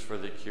solutions for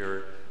the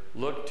cure.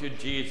 Look to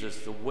Jesus,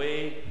 the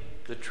way,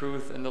 the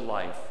truth, and the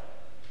life,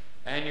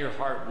 and your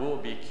heart will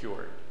be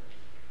cured.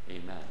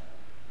 Amen.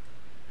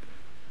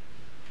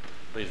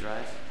 Please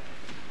rise.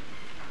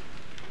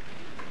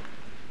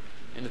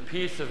 And the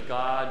peace of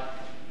God,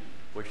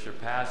 which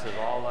surpasses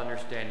all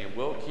understanding,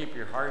 will keep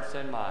your hearts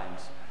and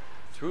minds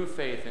through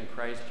faith in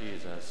Christ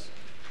Jesus.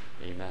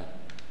 Amen.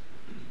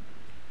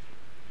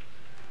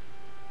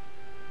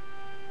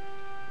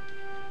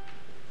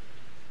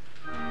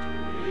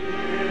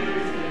 Your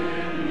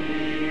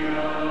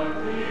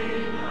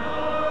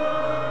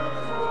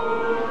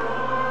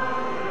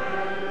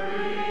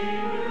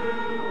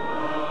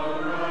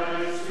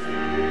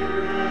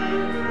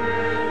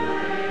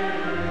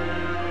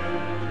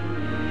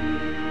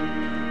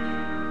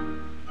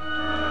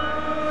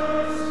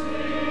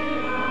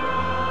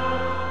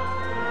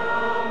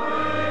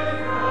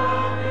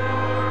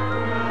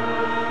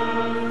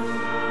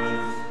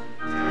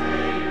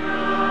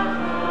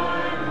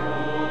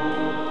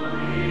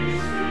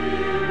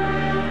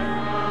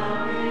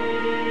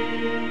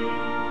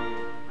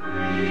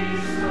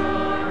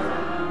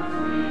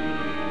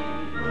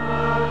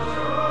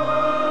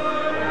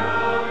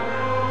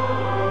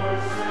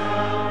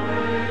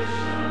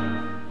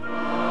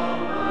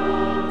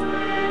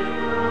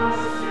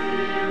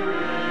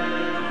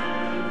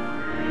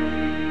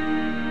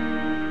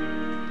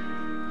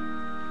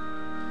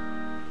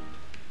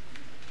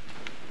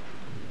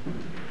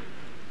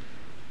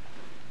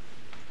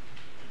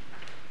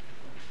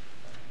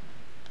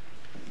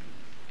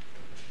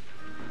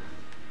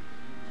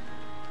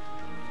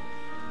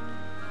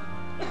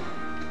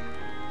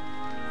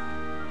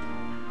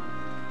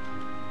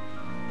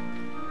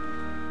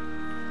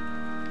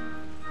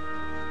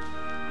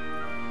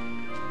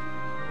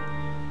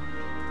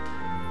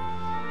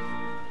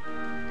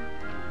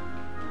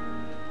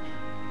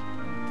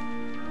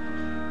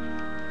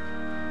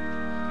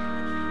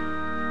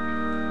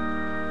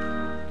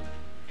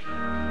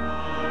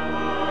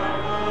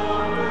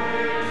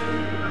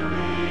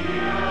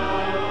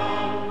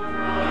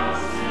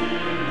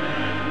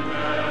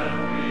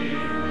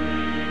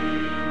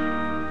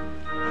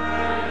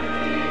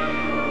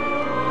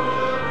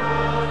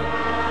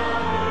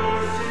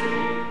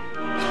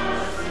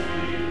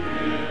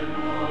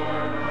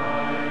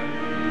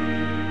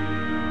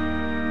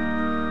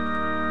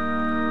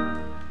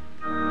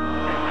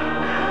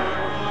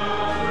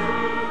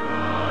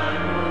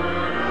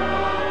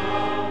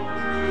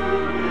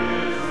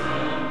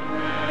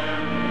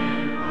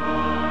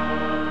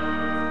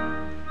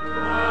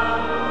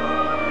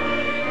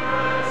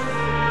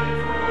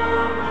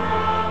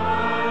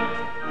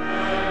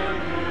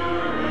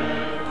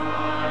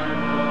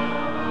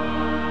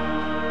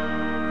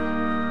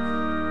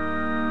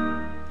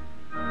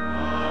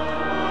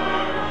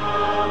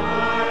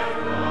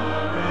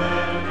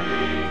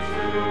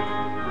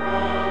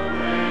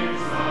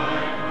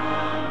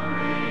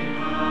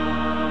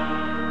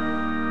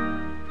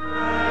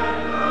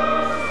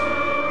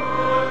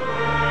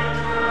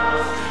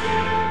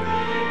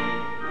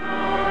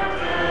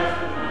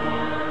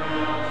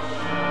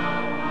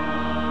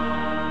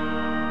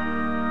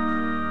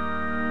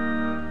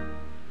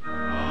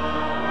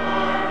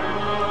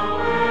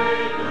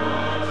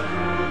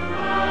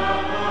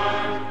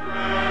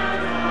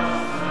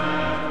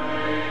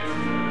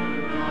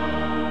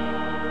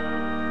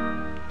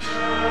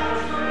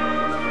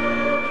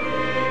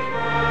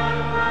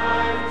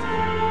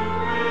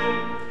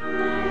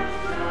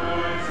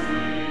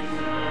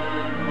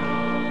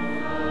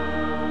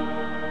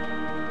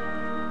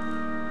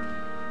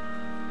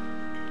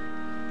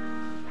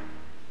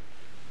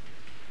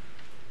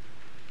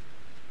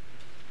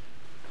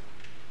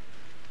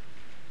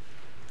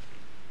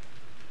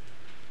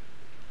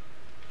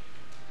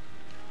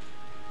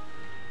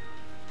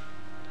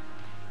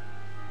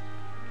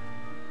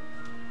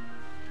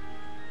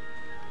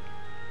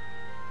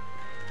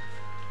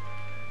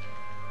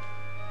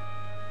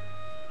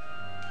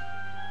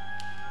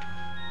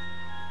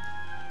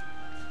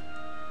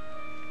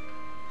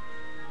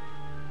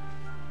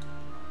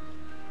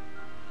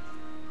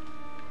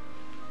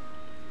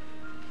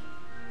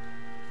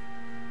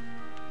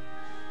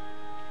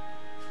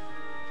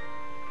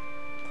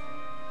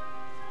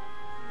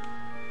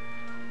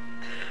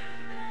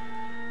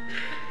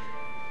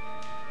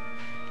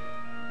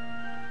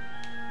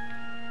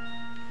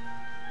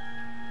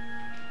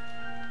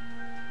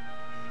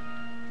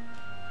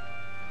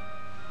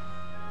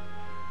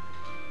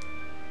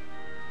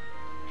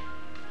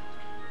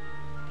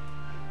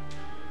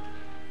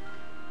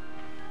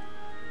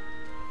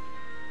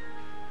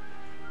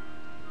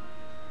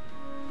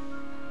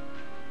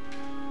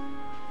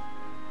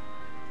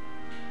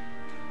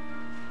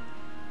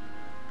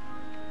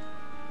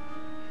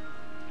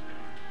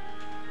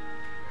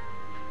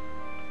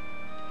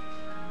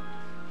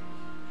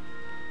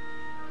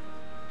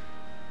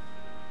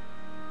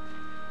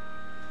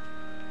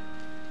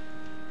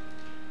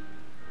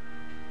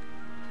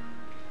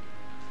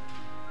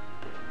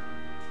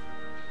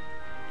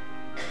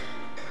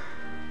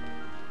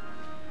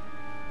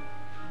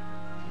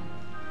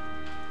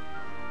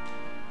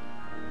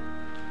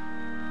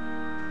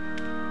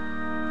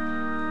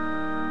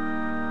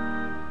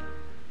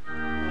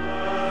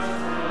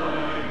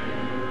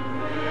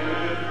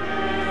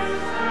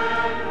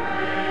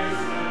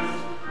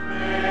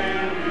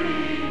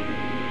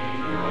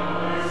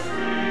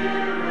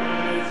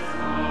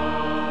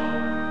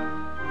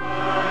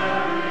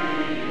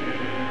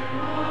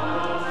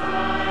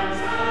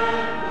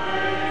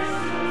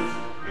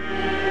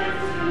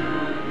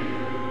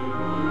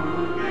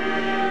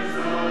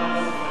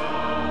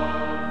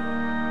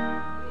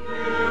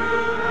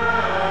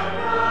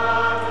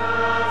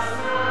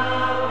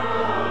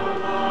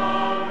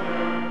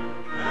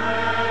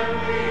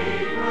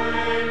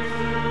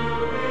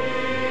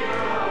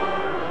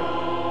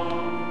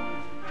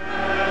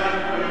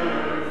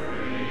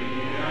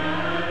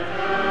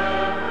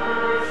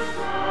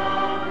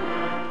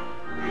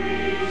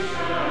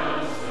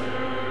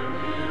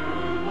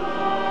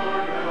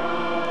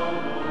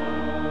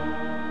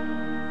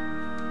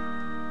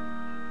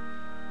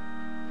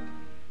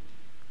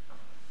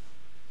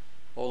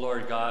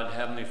God,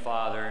 Heavenly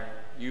Father,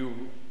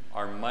 you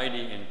are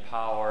mighty in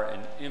power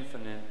and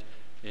infinite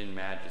in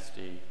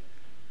majesty.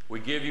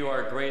 We give you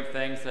our great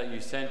thanks that you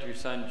sent your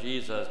Son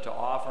Jesus to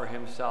offer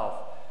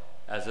himself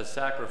as a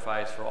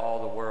sacrifice for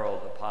all the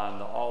world upon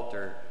the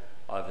altar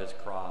of his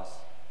cross,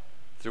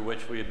 through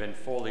which we have been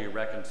fully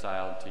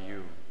reconciled to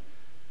you.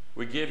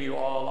 We give you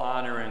all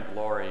honor and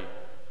glory,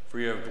 for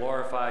you have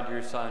glorified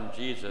your Son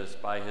Jesus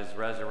by his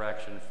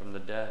resurrection from the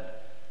dead,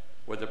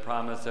 with the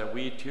promise that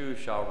we too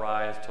shall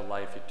rise to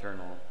life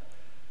eternal.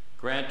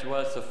 Grant to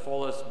us the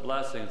fullest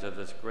blessings of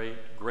this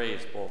great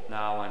grace, both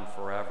now and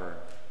forever.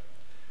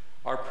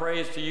 Our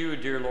praise to you,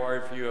 dear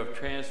Lord, for you have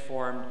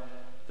transformed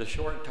the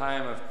short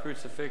time of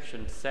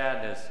crucifixion,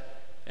 sadness,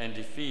 and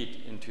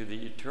defeat into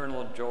the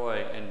eternal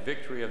joy and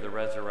victory of the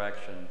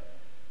resurrection.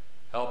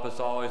 Help us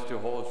always to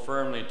hold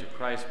firmly to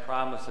Christ's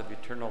promise of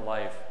eternal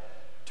life,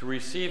 to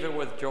receive it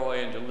with joy,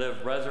 and to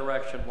live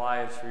resurrection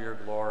lives for your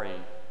glory.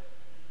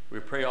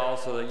 We pray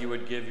also that you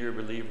would give your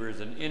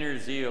believers an inner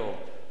zeal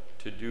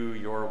to do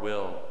your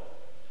will.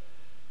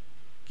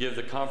 Give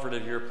the comfort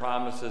of your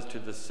promises to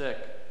the sick,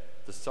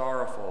 the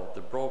sorrowful, the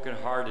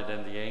brokenhearted,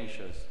 and the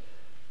anxious.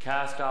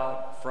 Cast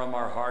out from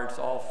our hearts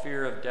all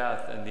fear of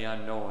death and the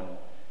unknown.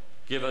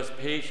 Give us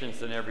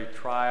patience in every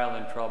trial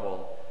and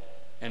trouble,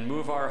 and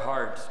move our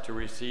hearts to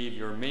receive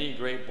your many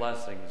great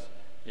blessings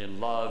in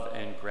love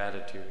and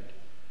gratitude.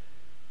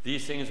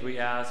 These things we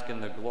ask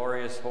in the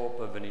glorious hope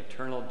of an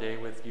eternal day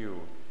with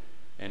you,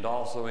 and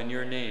also in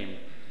your name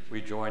we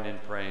join in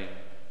praying.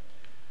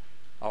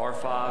 Our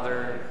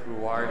Father,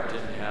 who art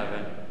in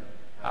heaven,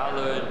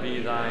 hallowed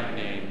be thy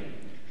name.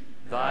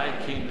 Thy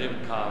kingdom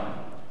come,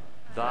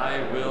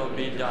 thy will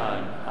be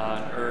done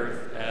on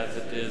earth as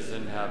it is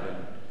in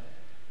heaven.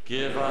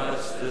 Give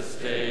us this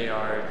day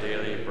our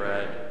daily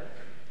bread,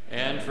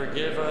 and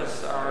forgive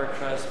us our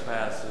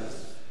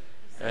trespasses,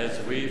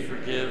 as we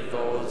forgive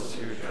those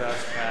who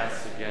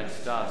trespass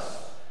against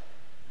us.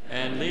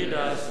 And lead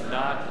us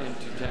not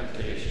into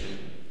temptation,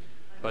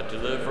 but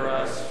deliver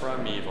us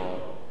from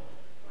evil.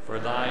 For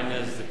thine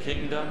is the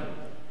kingdom,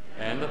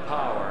 and the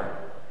power,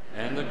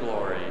 and the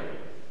glory,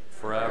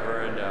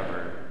 forever and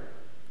ever.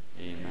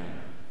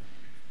 Amen.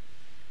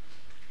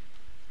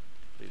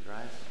 Please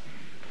rise.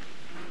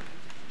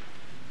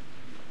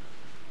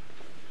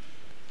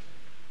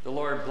 The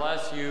Lord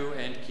bless you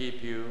and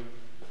keep you.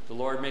 The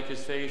Lord make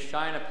his face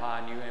shine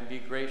upon you and be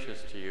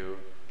gracious to you.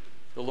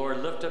 The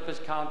Lord lift up his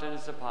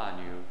countenance upon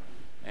you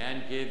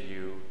and give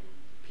you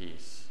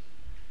peace.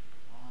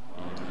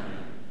 Amen.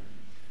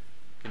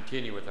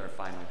 Continue with our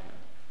final hymn.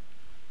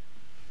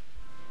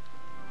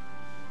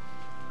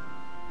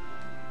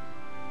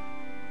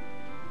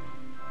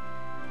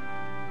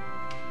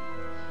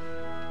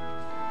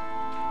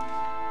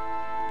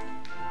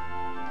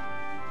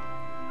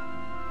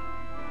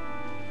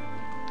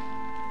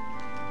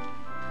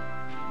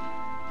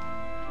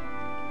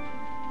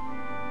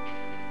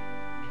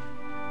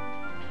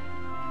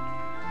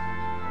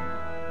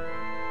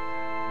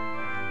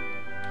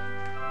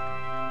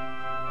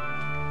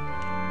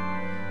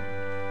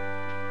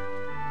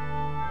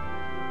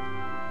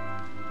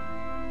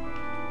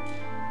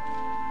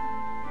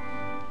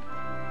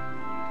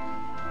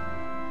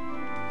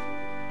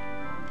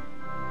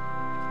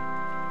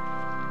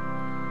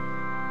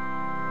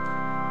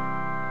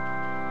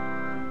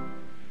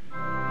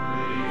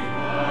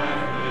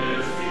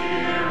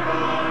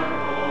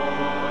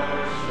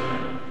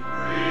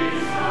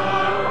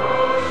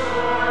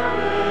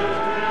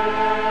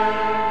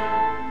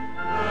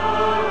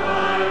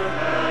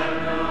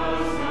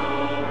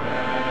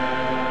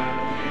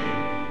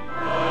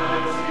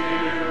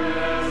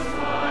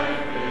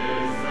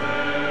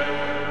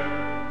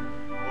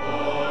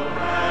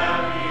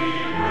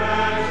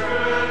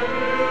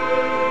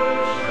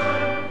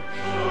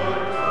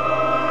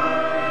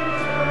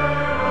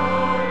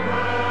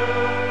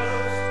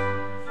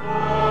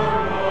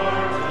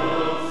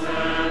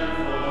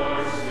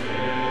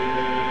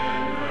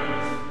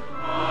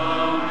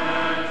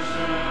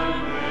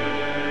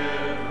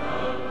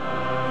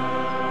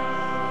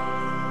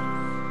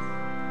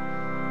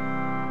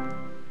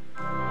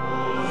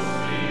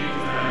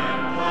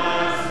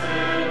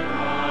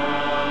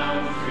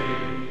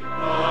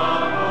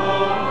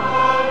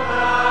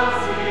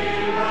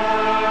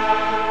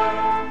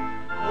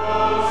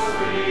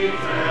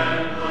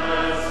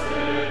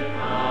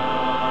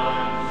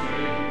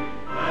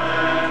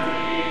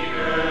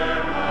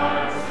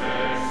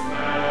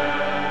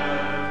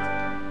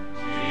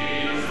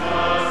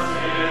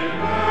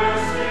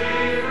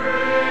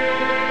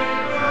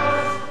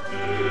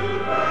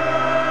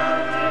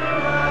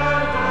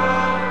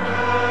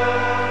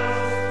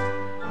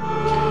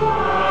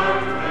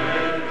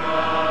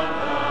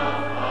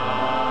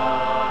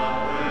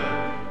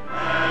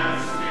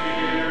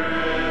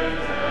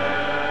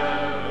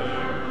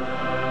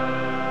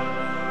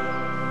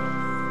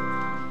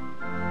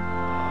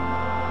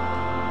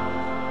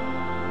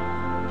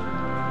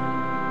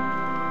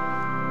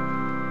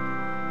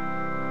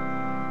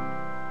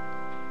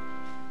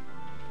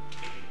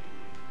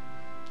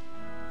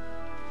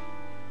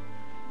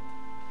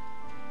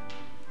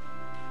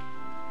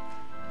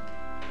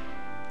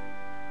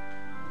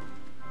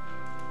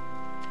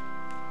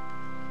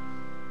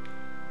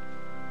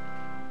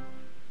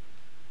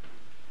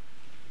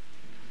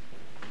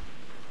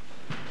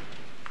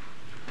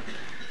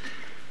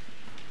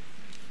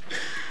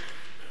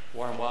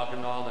 warm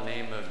welcome to all in the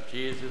name of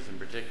Jesus, in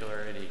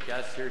particular any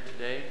guests here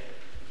today.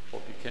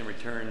 Hope you can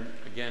return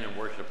again and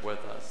worship with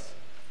us.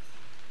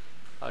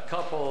 A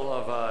couple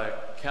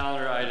of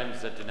calendar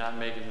items that did not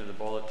make it into the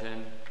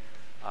bulletin.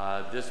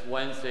 This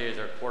Wednesday is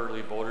our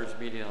quarterly voters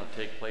meeting. It'll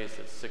take place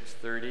at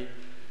 6:30,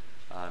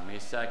 May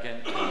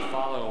 2nd. And the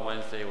following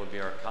Wednesday will be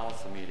our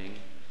council meeting.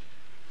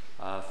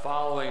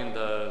 Following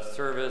the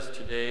service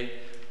today,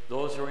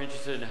 those who are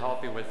interested in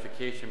helping with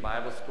Vacation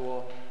Bible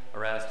School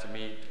are asked to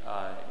meet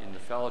in the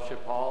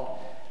fellowship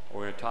hall.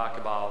 We're going to talk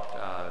about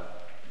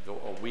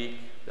a week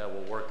that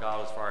will work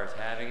out as far as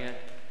having it,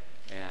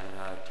 and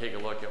take a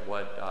look at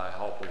what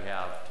help we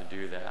have to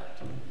do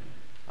that.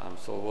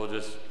 So we'll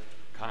just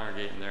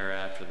congregate in there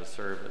after the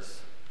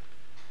service.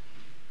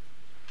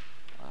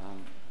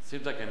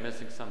 Seems like I'm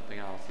missing something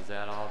else. Is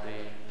that all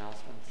the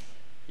announcements?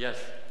 Yes?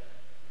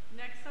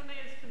 Next Sunday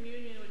is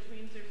communion, which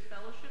means there's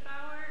fellowship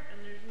hour, and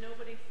there's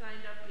nobody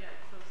signed up yet.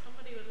 So if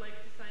somebody would like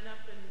to sign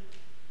up and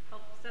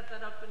help set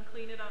that up and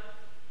clean it up,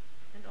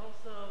 and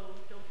also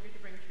feel free to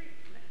bring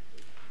treats next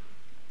week.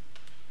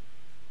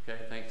 Okay,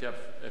 thanks, Jeff.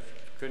 If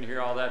you couldn't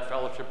hear all that,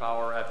 fellowship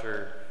hour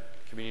after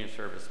communion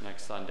service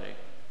next Sunday.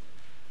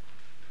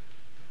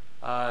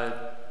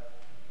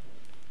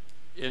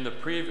 In the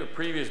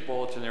previous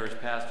bulletin, there was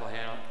Pastor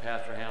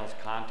Handel's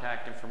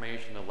contact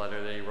information, the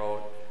letter that he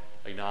wrote,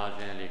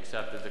 acknowledging that he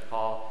accepted the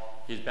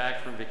call. He's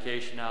back from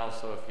vacation now,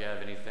 so if you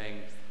have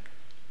anything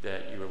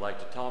that you would like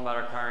to tell him about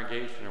our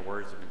congregation or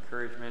words of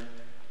encouragement,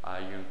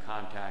 you can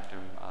contact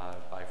him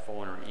by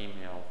phone or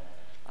email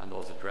on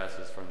those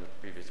addresses from the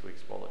previous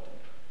week's bulletin.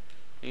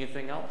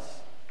 Anything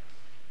else?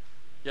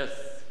 Yes?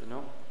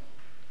 No?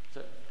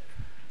 That's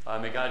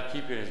it. May God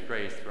keep you in his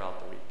grace throughout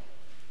the week.